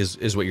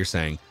 is what you're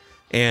saying.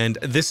 And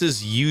this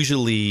is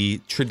usually,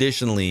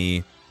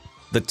 traditionally,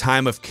 the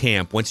time of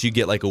camp. Once you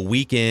get like a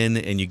week in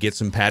and you get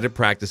some padded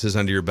practices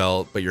under your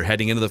belt, but you're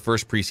heading into the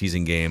first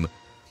preseason game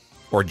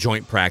or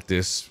joint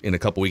practice in a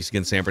couple weeks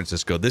against San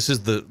Francisco. This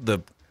is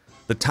the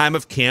time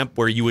of camp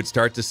where you would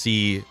start to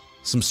see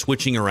some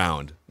switching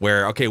around.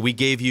 Where, okay, we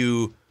gave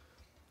you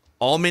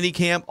all mini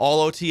camp,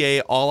 all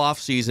OTA, all off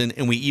season,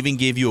 and we even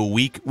gave you a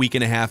week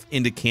and a half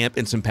into camp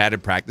and some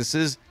padded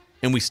practices,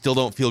 and we still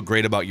don't feel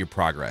great about your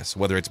progress,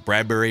 whether it's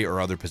Bradbury or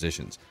other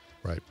positions.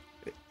 Right.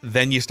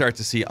 Then you start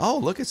to see, oh,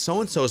 look at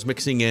so-and-so's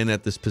mixing in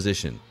at this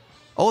position.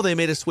 Oh, they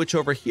made a switch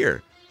over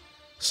here.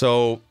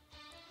 So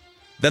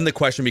then the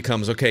question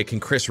becomes, okay,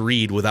 can Chris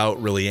Reed,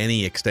 without really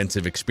any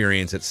extensive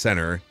experience at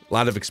center, a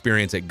lot of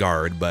experience at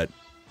guard, but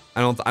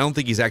I don't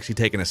think he's actually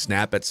taken a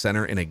snap at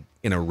center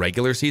in a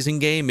regular season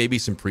game, maybe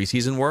some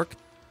preseason work.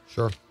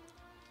 Sure.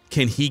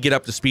 Can he get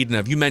up to speed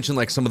enough? You mentioned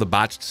like some of the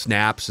botched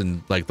snaps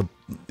and like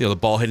the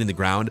ball hitting the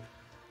ground.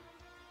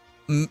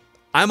 I'm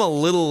a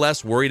little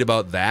less worried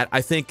about that.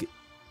 I think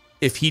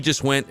if he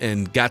just went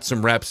and got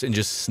some reps and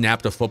just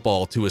snapped a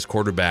football to his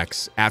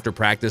quarterbacks after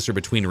practice or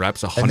between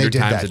reps 100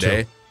 times a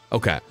day,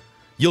 okay,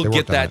 you'll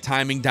get that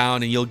timing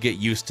down and you'll get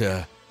used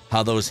to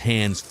how those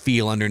hands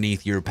feel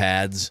underneath your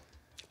pads.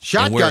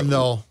 Shotgun,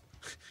 though.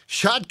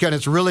 Shotgun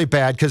is really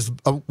bad because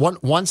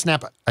one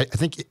snap, I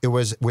think it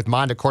was with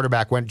Mond,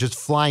 quarterback, went just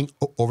flying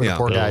over the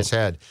poor guy's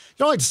head. You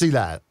don't like to see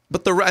that.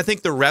 But I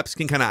think the reps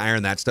can kind of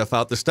iron that stuff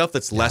out. The stuff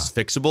that's less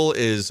fixable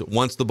is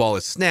once the ball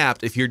is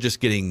snapped, if you're just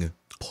getting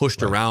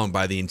pushed around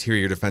by the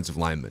interior defensive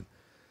lineman.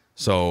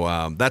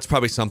 So that's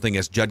probably something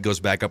as Judd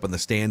goes back up in the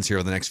stands here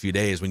in the next few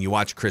days. When you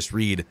watch Chris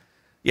Reed,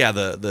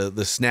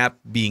 the snap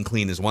being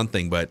clean is one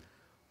thing, but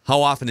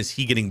how often is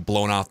he getting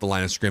blown off the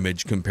line of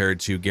scrimmage compared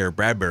to Garrett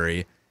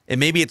Bradbury? And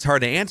maybe it's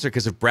hard to answer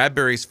because if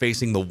Bradbury's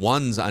facing the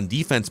ones on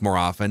defense more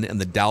often and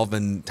the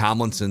Dalvin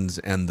Tomlinsons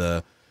and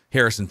the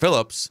Harrison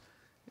Phillips,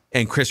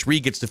 and Chris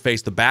Reed gets to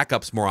face the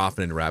backups more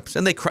often in reps,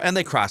 and they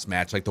cross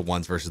match like the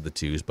ones versus the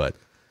twos. But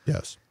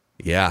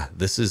yeah,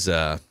 this is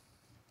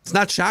it's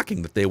not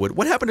shocking that they would.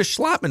 What happened to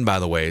Schlottman, by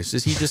the way?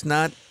 Is he just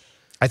not?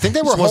 I think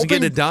they were wasn't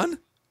getting it done.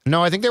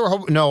 No, I think they were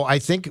hoping. No, I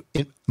think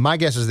my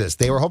guess is this: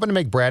 they were hoping to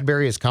make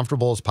Bradbury as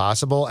comfortable as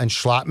possible, and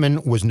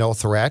Schlottman was no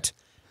threat.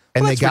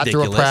 And they got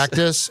through a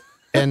practice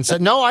and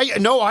said,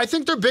 I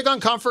think they're big on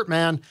comfort,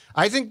 man.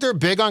 I think they're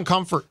big on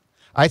comfort.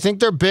 I think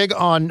they're big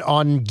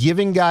on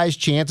giving guys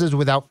chances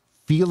without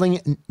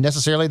feeling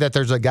necessarily that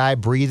there's a guy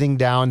breathing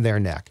down their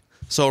neck.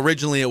 So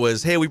originally it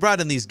was, hey, we brought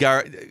in these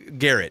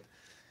Garrett.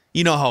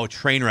 you know how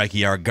train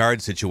wrecky our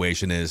guard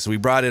situation is. So we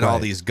brought in all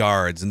these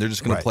guards, and they're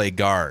just going to play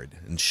guard.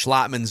 And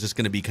Schlottman's just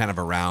going to be kind of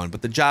around,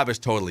 but the job is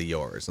totally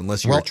yours,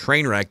 unless you're a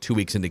train wreck 2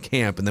 weeks into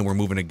camp, and then we're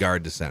moving a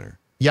guard to center.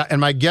 Yeah, and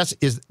my guess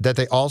is that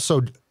they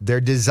also,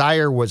 their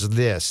desire was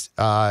this.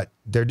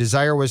 Their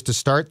desire was to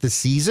start the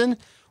season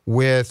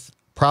with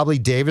probably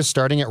Davis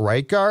starting at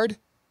right guard,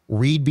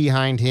 Reed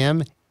behind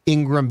him,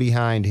 Ingram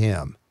behind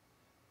him.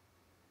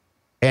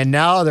 And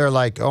now they're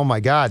like, oh, my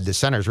God, the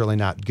center's really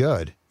not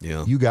good.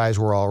 Yeah. You guys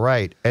were all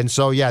right. And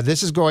so, yeah,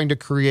 this is going to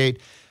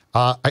create,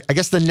 I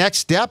guess the next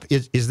step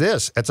is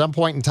this. At some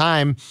point in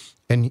time,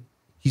 and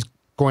he's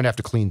going to have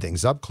to clean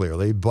things up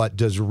clearly, but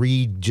does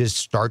Reed just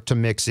start to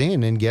mix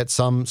in and get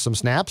some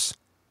snaps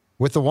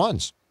with the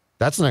ones?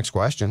 That's the next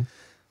question.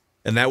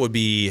 And that would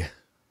be,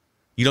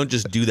 you don't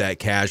just do that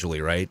casually,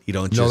 right? You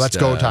don't just. No, that's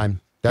go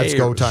time. That's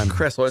go time.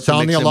 Chris, what's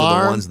sound the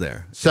alarm. The ones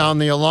there?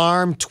 Sound the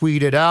alarm,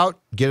 tweet it out,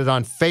 get it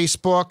on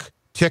Facebook,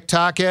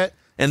 TikTok it.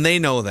 And they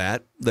know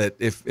that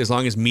if as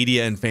long as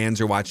media and fans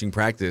are watching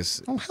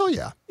practice, oh hell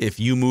yeah! If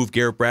you move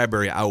Garrett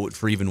Bradbury out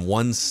for even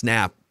one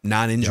snap,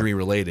 non-injury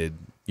related,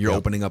 you're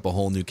opening up a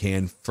whole new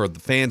can for the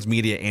fans,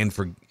 media, and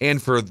for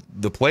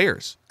the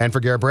players, and for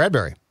Garrett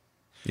Bradbury.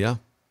 Yeah,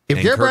 if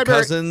and Garrett Kirk Bradbury,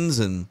 Cousins,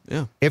 and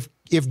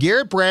if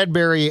Garrett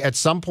Bradbury at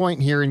some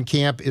point here in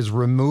camp is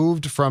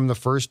removed from the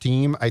first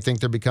team, I think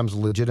there becomes a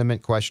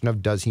legitimate question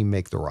of does he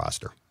make the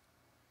roster?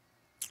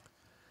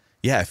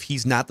 Yeah, if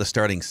he's not the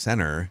starting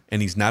center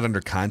and he's not under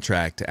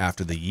contract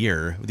after the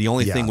year, the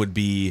only thing would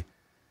be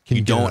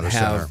you don't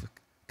have,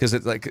 because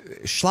it's like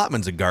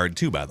Schlottman's a guard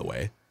too, by the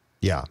way.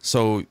 Yeah.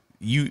 So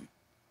you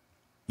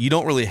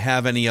don't really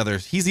have any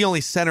others. He's the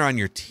only center on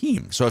your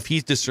team. So if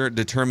he's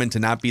determined to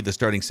not be the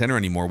starting center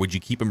anymore, would you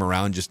keep him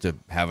around just to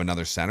have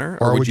another center,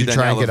 or would you then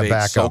try and get a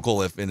backup?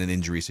 Sokol if in an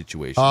injury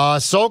situation?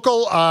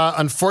 Sokol,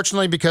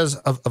 unfortunately, because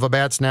of a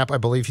bad snap, I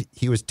believe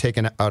he was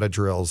taken out of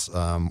drills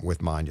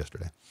with Mond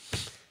yesterday.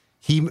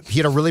 He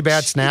had a really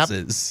bad snap,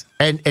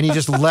 and he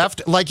just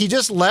left. So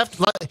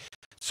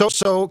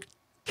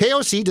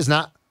KOC does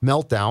not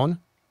melt down.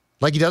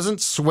 Like, he doesn't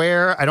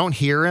swear. I don't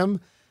hear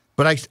him,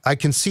 but I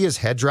can see his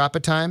head drop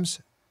at times.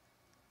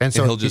 And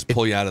so he'll just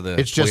pull you out of the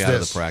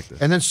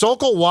practice. And then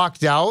Sokol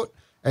walked out,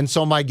 and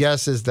so my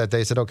guess is that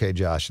they said, okay,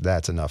 Josh,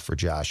 that's enough for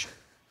Josh.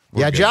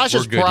 Josh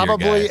is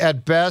probably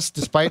at best,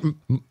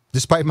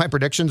 despite my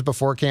predictions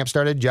before camp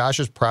started, Josh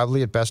is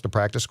probably at best a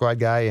practice squad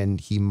guy,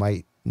 and he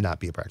might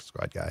not be a practice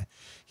squad guy.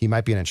 He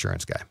might be an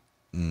insurance guy.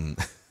 And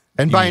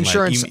by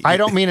insurance, I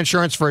don't mean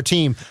insurance for a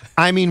team.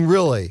 I mean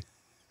really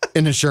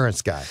an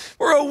insurance guy.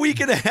 We're a week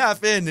and a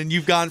half in, and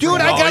you've gone.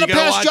 Dude, I got to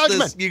pass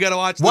judgment. You got to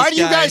watch. Why do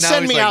you guys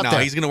send me out there?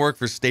 He's going to work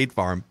for State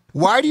Farm.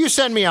 Why do you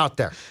send me out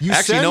there? You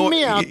send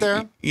me out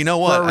there. You know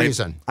what? For a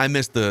reason. I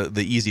missed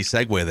the easy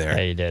segue there.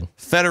 Yeah, you did.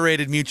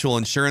 Federated Mutual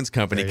Insurance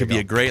Company could be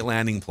a great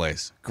landing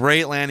place.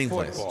 Great landing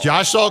place.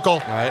 Josh Sokol.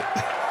 Right.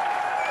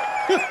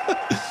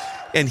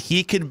 And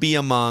he could be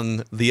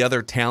among the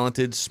other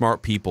talented,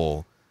 smart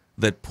people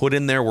that put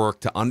in their work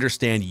to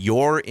understand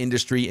your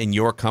industry and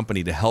your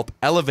company to help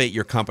elevate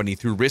your company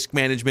through risk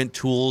management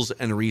tools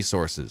and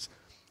resources.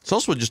 It's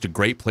also just a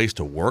great place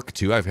to work,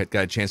 too. I've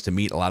got a chance to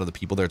meet a lot of the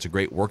people there. It's a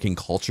great working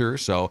culture.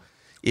 So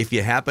if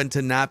you happen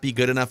to not be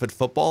good enough at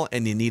football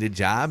and you need a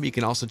job, you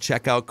can also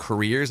check out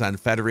careers on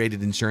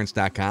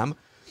federatedinsurance.com.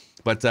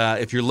 But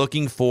if you're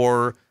looking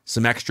for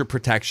some extra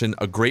protection,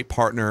 a great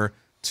partner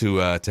to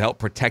help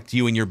protect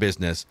you and your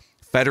business,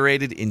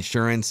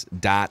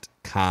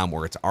 federatedinsurance.com,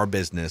 where it's our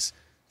business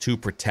to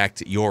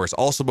protect yours.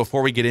 Also,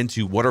 before we get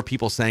into what are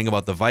people saying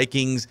about the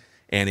Vikings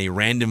and a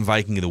random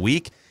Viking of the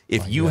week,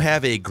 if you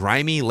have a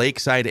grimy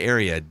lakeside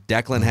area,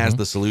 Declan has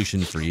the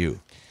solution for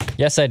you.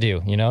 Yes, I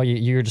do. You know,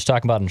 you were just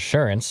talking about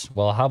insurance.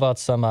 Well, how about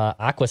some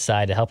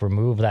Aquacide to help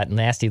remove that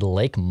nasty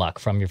lake muck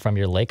from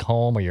your lake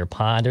home or your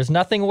pond? There's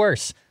nothing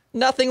worse.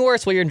 Nothing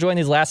worse while you're enjoying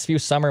these last few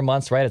summer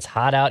months, right? It's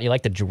hot out. You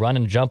like to run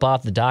and jump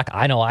off the dock.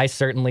 I know I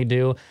certainly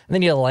do. And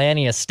then you land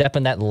and you step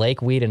in that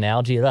lake weed and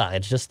algae. Ugh,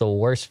 it's just the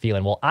worst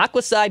feeling. Well,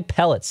 Aquacide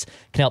pellets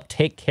can help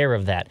take care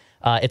of that.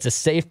 It's a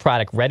safe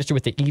product registered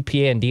with the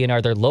EPA and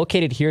DNR. They're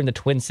located here in the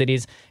Twin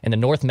Cities in the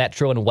North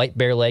Metro and White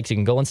Bear Lakes. You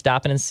can go and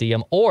stop in and see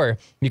them, or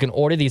you can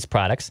order these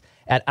products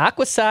at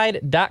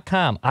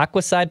aquacide.com.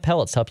 Aquacide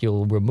pellets help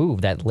you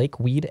remove that lake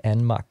weed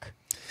and muck.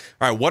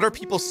 All right, what are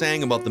people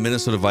saying about the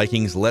Minnesota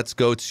Vikings? Let's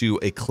go to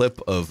a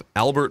clip of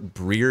Albert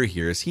Breer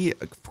here. Is he,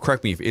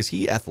 correct me, is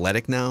he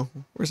athletic now?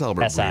 Where's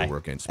Albert Breer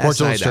working? Sports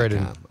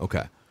Illustrated.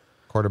 Okay.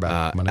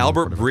 Quarterback.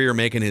 Albert Breer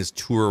making his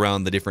tour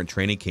around the different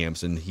training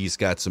camps, and he's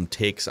got some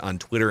takes on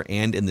Twitter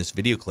and in this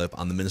video clip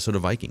on the Minnesota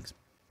Vikings.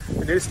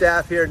 The new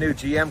staff here, new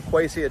GM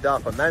Kwesi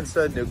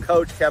Adolfo-Mensah, new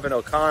coach Kevin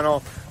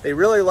O'Connell. They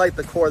really like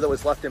the core that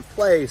was left in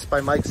place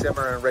by Mike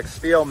Zimmer and Rick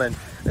Spielman.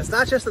 And it's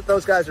not just that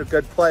those guys are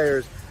good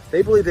players.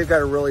 They believe they've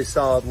got a really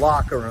solid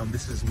locker room.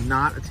 This is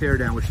not a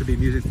teardown, which should be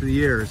music to the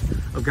ears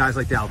of guys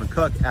like Dalvin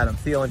Cook, Adam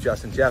Thielen,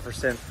 Justin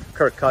Jefferson,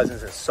 Kirk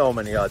Cousins, and so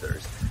many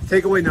others.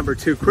 Takeaway number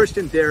 2,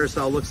 Christian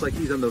Darrisaw looks like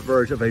he's on the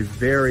verge of a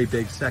very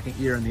big second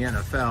year in the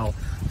NFL.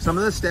 Some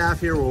of the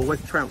staff here were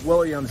with Trent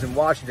Williams in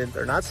Washington.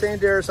 They're not saying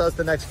Darisaw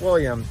the next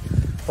Williams,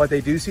 but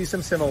they do see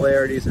some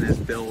similarities in his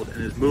build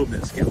and his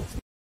movement skills.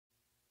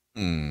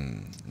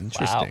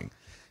 Interesting. Wow.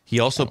 He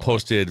also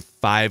posted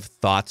 5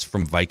 thoughts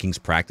from Vikings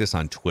practice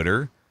on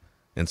Twitter.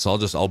 And so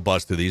I'll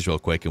buzz through these real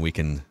quick and we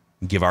can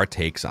give our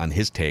takes on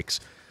his takes.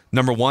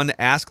 Number 1,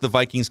 ask the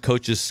Vikings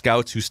coaches,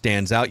 scouts who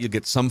stands out. You'll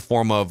get some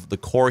form of the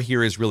core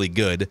here is really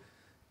good.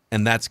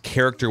 And that's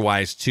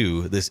character-wise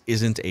too. This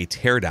isn't a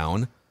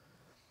teardown.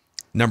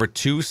 Number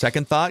 2,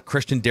 second thought,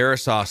 Christian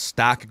Darisaw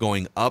stock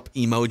going up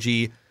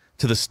emoji.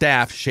 To the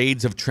staff,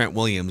 shades of Trent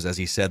Williams, as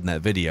he said in that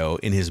video,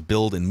 in his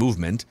build and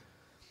movement.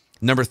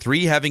 Number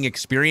 3, having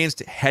experienced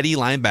heady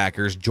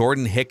linebackers,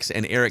 Jordan Hicks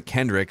and Eric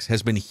Kendricks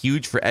has been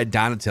huge for Ed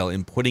Donatel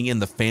in putting in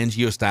the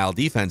Fangio-style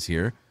defense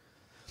here.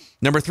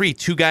 Number 3,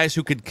 2 guys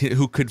who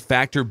could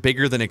factor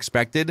bigger than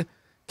expected,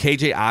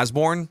 KJ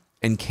Osborne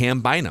and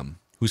Cam Bynum,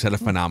 who's had a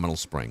phenomenal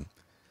spring.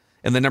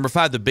 And then number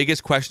 5, the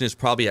biggest question is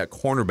probably at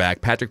cornerback.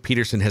 Patrick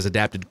Peterson has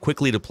adapted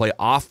quickly to play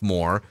off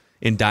more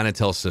in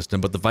Donatel's system,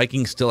 but the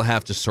Vikings still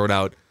have to sort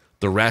out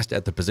the rest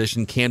at the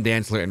position. Cam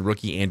Dantzler and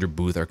rookie Andrew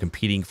Booth are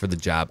competing for the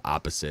job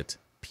opposite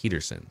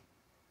Peterson.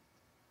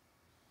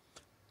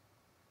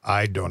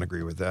 I don't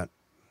agree with that.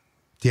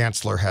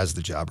 Dantzler has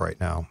the job right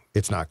now.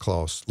 It's not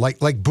close.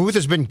 Like Booth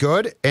has been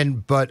good,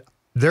 but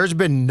there's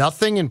been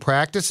nothing in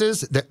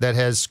practices that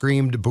has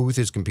screamed Booth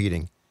is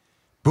competing.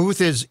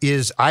 Booth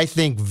is I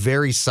think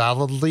very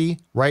solidly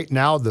right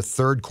now the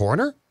third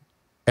corner,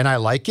 and I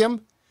like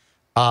him,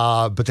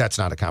 but that's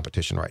not a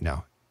competition right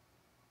now.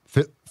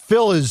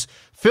 Phil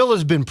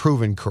has been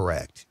proven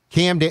correct.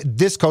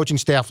 This coaching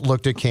staff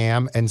looked at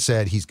Cam and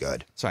said he's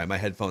good. Sorry, my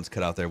headphones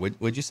cut out there.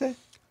 What'd you say?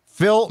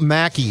 Phil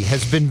Mackey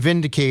has been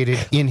vindicated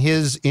in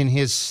his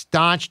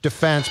staunch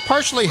defense,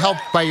 partially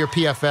helped by your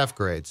PFF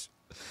grades.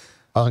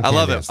 I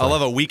love it. I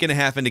love a week and a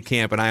half into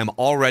camp, and I am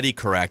already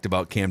correct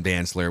about Cam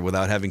Dantzler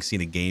without having seen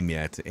a game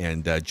yet.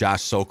 And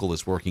Josh Sokol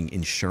is working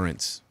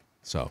insurance.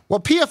 So well,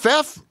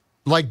 PFF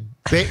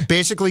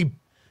basically,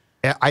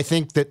 I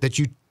think that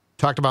you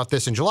talked about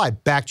this in July,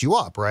 backed you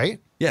up, right?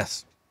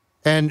 Yes.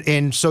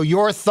 And so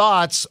your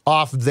thoughts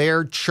off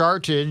their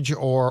chartage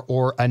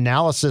or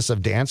analysis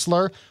of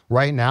Dantzler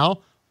right now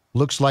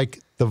looks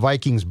like the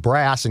Vikings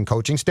brass and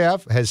coaching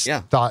staff has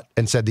thought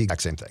and said the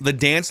exact same thing. The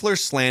Dantzler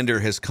slander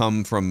has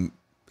come from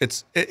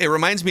it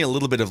reminds me a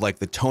little bit of like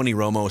the Tony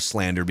Romo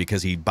slander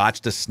because he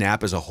botched a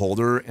snap as a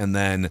holder and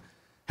then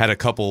had a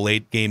couple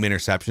late game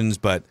interceptions,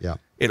 but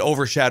it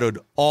overshadowed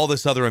all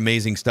this other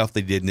amazing stuff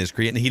they did in his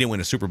career, and he didn't win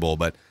a Super Bowl.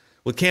 But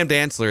with Cam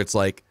Dantzler, it's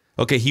like,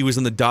 okay, he was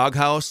in the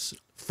doghouse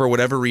for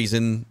whatever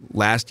reason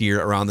last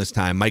year around this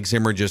time. Mike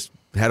Zimmer just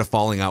had a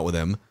falling out with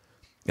him,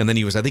 and then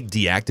he was, I think,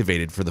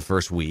 deactivated for the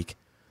first week.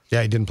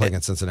 Yeah, he didn't play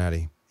against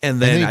Cincinnati. And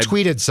then he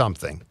tweeted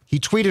something. He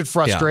tweeted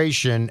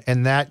frustration,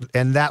 and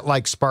that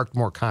like sparked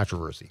more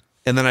controversy.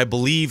 And then I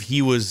believe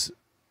he was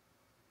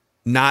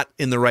not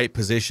in the right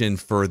position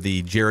for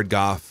the Jared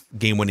Goff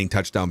game-winning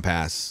touchdown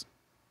pass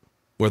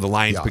where the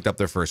Lions picked up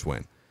their first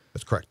win.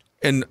 That's correct.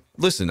 And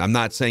listen, I'm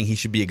not saying he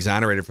should be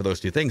exonerated for those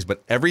two things,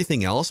 but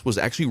everything else was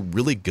actually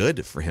really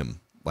good for him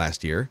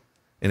last year.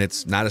 And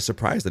it's not a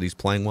surprise that he's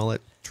playing well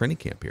at training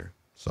camp here.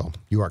 So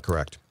you are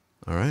correct.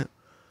 All right.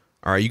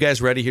 All right, you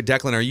guys ready here?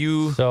 Declan, are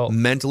you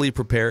mentally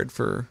prepared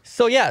for...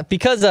 So, yeah,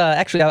 because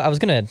actually I was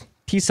going to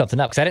tease something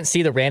up because I didn't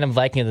see the random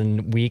Viking of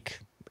the week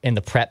in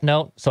the prep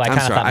note, so I kind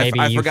of thought maybe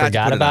you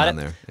forgot about it.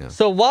 There. Yeah.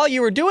 So while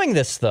you were doing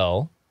this,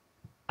 though,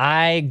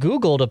 I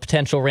Googled a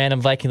potential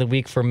random Viking of the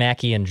week for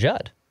Mackey and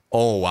Judd.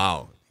 Oh,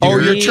 wow.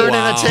 You're turning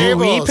the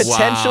tables.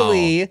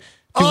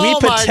 Do we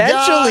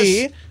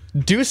potentially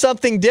do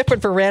something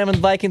different for random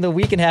Viking of the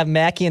week and have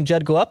Mackey and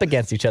Judd go up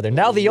against each other?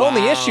 Now, the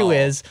only issue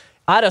is,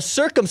 out of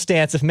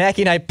circumstance, if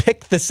Mackey and I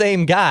pick the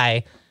same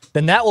guy,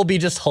 then that will be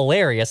just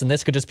hilarious, and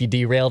this could just be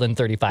derailed in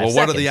 35 seconds.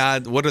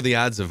 What are the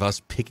odds of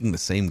us picking the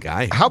same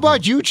guy? How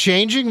about you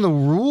changing the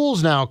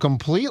rules now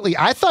completely?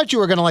 I thought you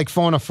were going to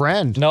phone a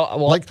friend. No,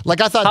 well,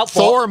 like I thought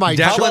Thor might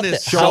Declan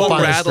is show so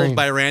up rattled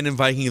by random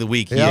Viking of the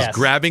week. He's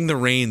grabbing the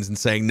reins and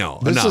saying, "No,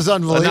 this is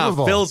unbelievable."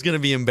 Enough. Phil's going to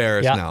be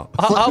embarrassed now.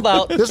 How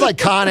about this is like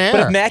Con Air?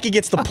 But if Mackey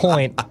gets the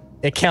point,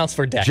 it counts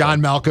for Declan.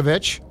 John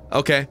Malkovich.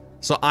 Okay,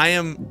 so I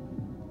am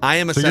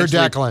essentially. So you're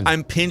Declan.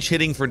 I'm pinch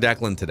hitting for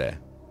Declan today.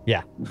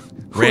 Yeah.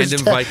 Random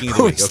Viking of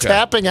the week. Who's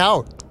tapping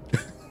out?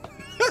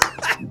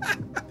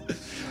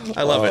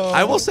 I love it.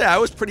 I will say I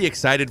was pretty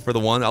excited for the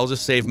one. I'll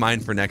just save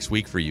mine for next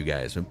week for you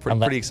guys. I'm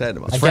pretty excited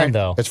about it. Again,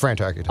 though, it's Fran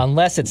Tarkington.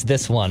 Unless it's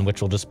this one,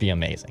 which will just be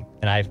amazing.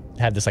 And I've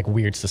had this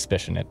weird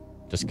suspicion it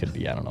just could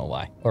be, I don't know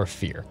why, or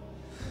fear.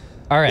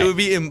 All right. It would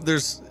be, it would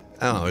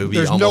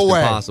be almost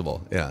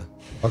impossible. Yeah.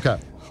 Okay.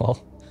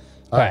 Well,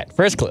 all right.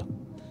 First clue.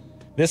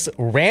 This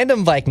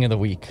random Viking of the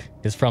week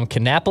is from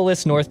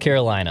Kannapolis, North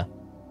Carolina.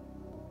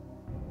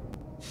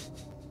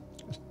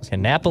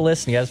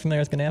 Kannapolis. You guys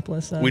familiar with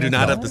Kannapolis? We do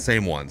not have the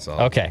same one. So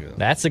okay,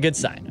 that's a good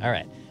sign. All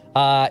right.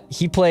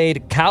 He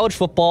played college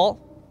football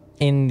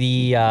in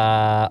the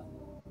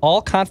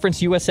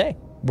All-Conference USA,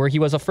 where he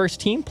was a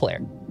first-team player.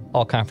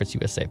 All-Conference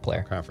USA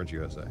player. Conference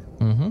USA.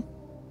 Mm-hmm.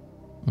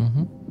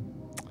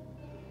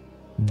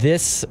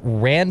 This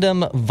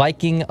random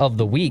Viking of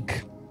the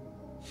week,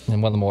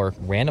 and one of the more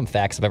random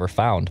facts I've ever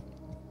found,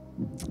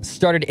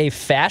 started a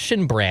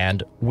fashion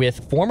brand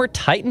with former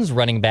Titans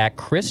running back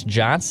Chris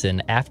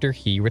Johnson after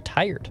he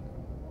retired.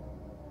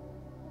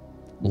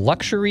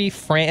 Luxury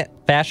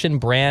fashion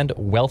brand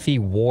Wealthy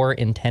War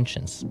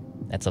Intentions.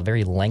 That's a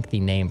very lengthy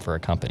name for a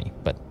company,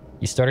 but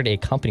he started a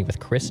company with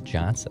Chris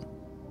Johnson.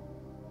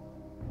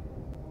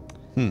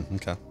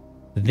 Okay.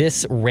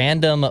 This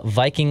random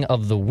Viking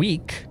of the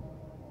week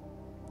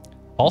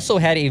also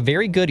had a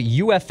very good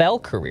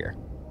UFL career.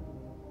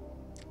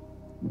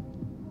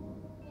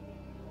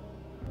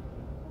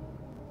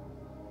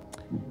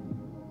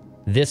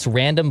 This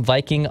random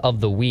Viking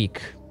of the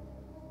week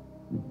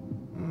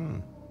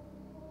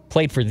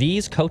played for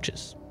these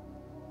coaches: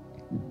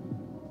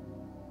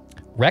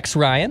 Rex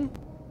Ryan,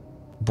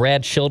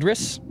 Brad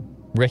Childress,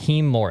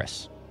 Raheem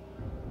Morris.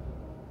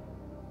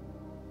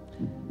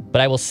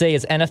 But I will say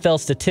his NFL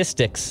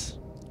statistics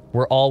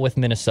were all with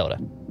Minnesota.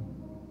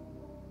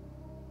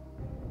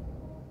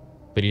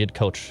 But he did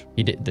coach.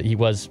 He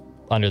was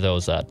under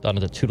those under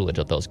the tutelage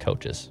of those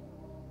coaches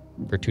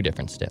for 2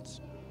 different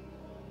stints.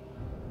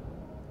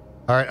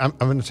 All right, I'm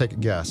going to take a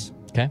guess.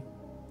 Okay.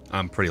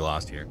 I'm pretty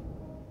lost here.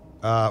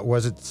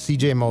 Was it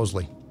C.J.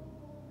 Mosley?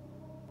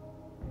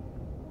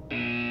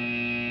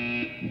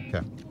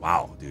 Okay.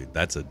 Wow, dude,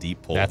 that's a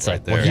deep pull That's right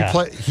a- there.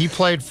 yeah. He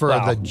played for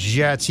Wow. the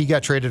Jets. He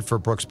got traded for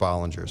Brooks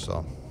Bollinger,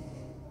 so.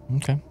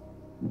 Okay.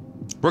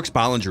 Brooks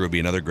Bollinger would be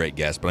another great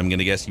guess, but I'm going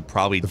to guess he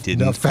probably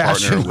didn't The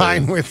fashion partner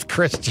line with with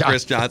Chris Johnson.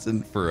 Chris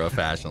Johnson for a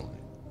fashion line.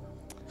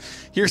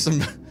 Here's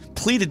some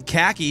pleated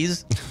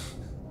khakis.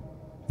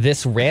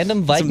 This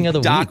random Viking Some of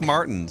the Doc week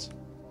Martens.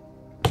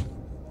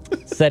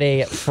 set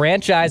a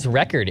franchise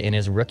record in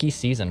his rookie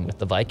season with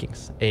the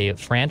Vikings. A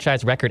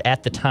franchise record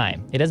at the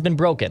time. It has been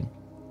broken,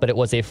 but it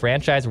was a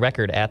franchise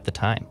record at the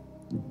time.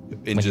 In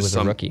When he just was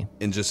a rookie.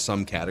 In just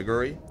some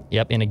category.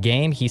 Yep, in a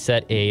game, he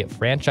set a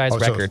franchise So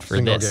record for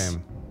single this.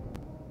 game.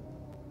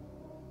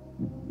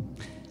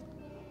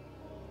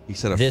 He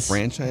set a This-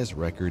 franchise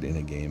record in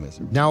a game.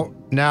 Now,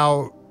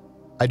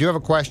 I do have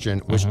a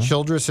question. Was Mm-hmm.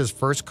 Childress his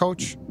first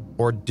coach,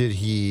 or did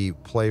he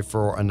play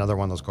for another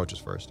one of those coaches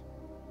first?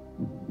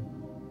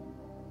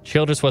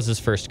 Childress was his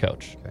first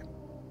coach. Okay.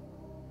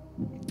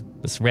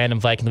 This random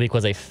Viking of the week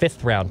was a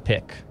 5th round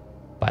pick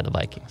by the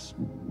Vikings.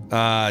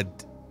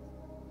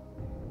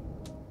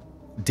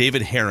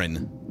 David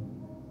Herron.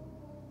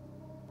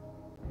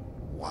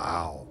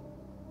 Wow.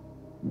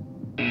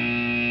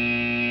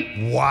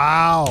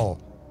 Wow.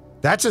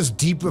 That's as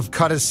deep of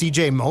cut as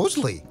C.J.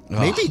 Mosley.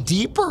 Maybe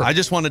deeper. I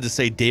just wanted to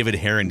say David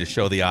Herron to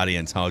show the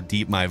audience how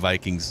deep my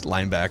Vikings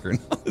linebacker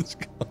knowledge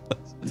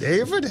goes.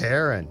 David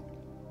Herron.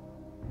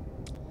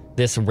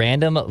 This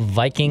random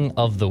Viking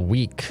of the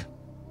week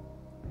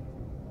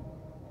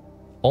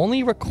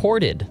only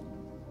recorded.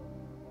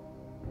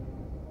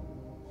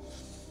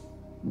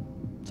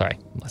 Sorry,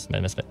 must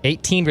have missed it.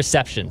 18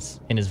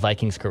 receptions in his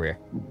Vikings career.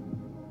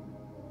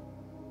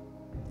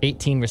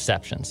 18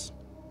 receptions.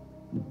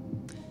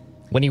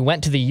 When he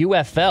went to the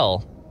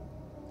UFL,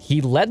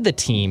 he led the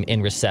team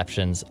in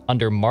receptions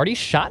under Marty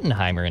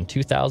Schottenheimer in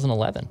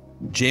 2011.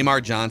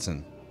 Jamar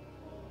Johnson.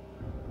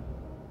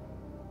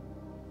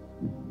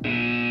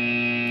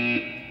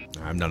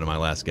 I'm done to my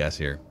last guess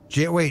here.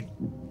 Wait,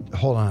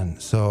 hold on.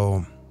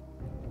 So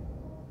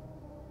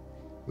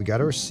we got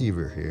a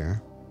receiver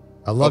here.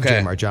 I love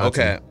Jamar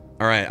Johnson. Okay.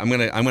 All right. I'm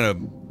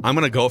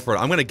gonna go for it.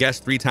 I'm gonna guess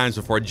 3 times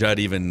before Judd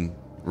even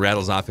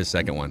rattles off his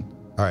second one.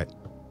 All right.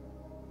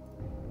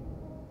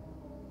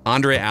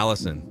 Andre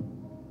Allison.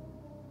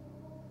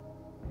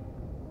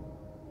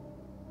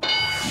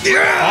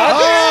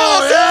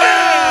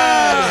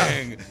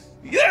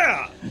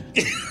 Yeah!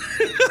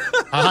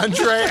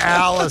 Andre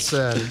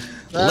Allison.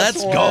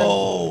 Let's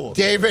go.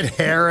 David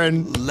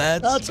Herron.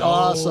 That's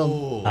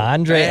awesome.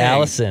 Andre Dang.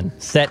 Allison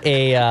set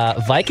a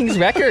Vikings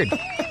record.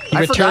 He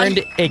I forgot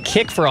returned a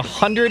kick for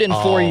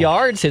 104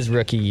 yards his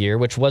rookie year,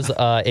 which was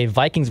a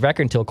Vikings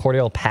record until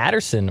Cordell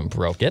Patterson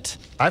broke it.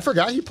 I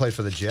forgot he played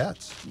for the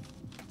Jets.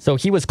 So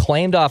he was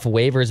claimed off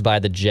waivers by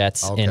the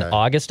Jets in Okay.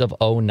 August of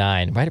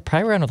 2009, right?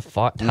 Probably around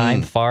the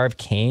time Favre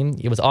came.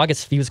 It was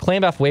August. He was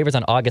claimed off waivers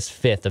on August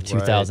 5th of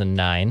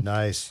 2009.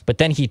 Nice. But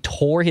then he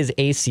tore his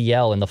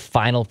ACL in the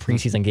final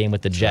preseason game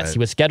with the Jets. right. He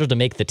was scheduled to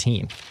make the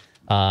team,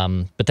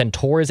 but then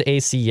tore his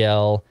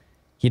ACL.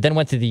 He then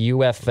went to the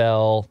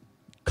UFL,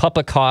 cup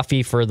of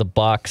coffee for the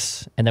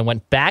Bucks, and then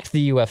went back to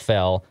the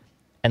UFL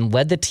and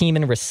led the team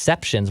in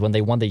receptions when they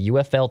won the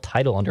UFL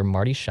title under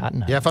Marty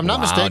Schottenheimer. Yeah, if I'm not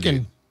Wow, mistaken,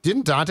 dude.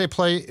 didn't Dante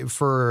play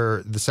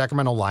for the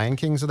Sacramento Lion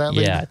Kings of that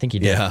league? Yeah, I think he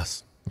did.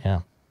 Yes.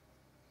 Yeah.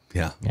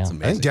 Yeah. Yeah. It's I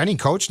think amazing. Denny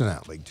coached in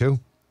that league too.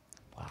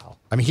 Wow.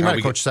 I mean, he All might right,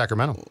 have coached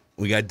Sacramento.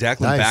 We got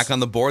Declan Nice. back on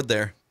the board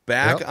there.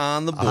 Back Yep.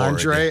 on the board.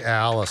 Andre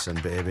Allison,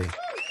 baby.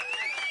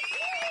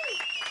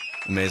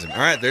 Amazing. All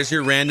right, there's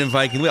your random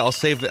Viking. I'll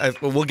save.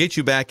 We'll get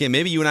you back in.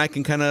 Maybe you and I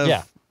can kind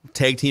of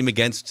tag team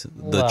against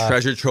the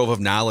treasure trove of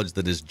knowledge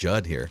that is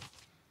Judd here.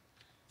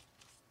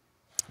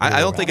 I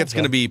don't think it's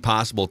going to be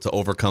possible to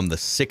overcome the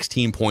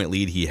 16-point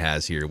lead he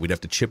has here. We'd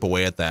have to chip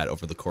away at that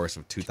over the course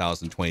of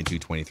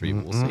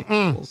 2022-23. We'll see.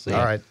 We'll see.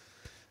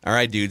 All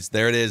right, dudes.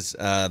 There it is.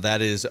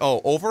 That is.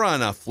 Oh, over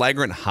on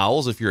Flagrant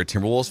Howls, if you're a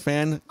Timberwolves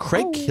fan,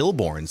 Craig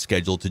Kilborn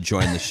scheduled to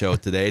join the show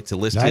today to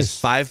list his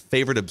 5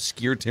 favorite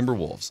obscure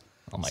Timberwolves.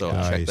 Oh my God.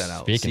 gosh. Check that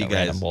out. Speaking See of you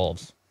guys random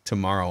Wolves.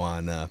 tomorrow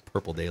on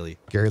Purple Daily.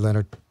 Gary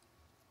Leonard.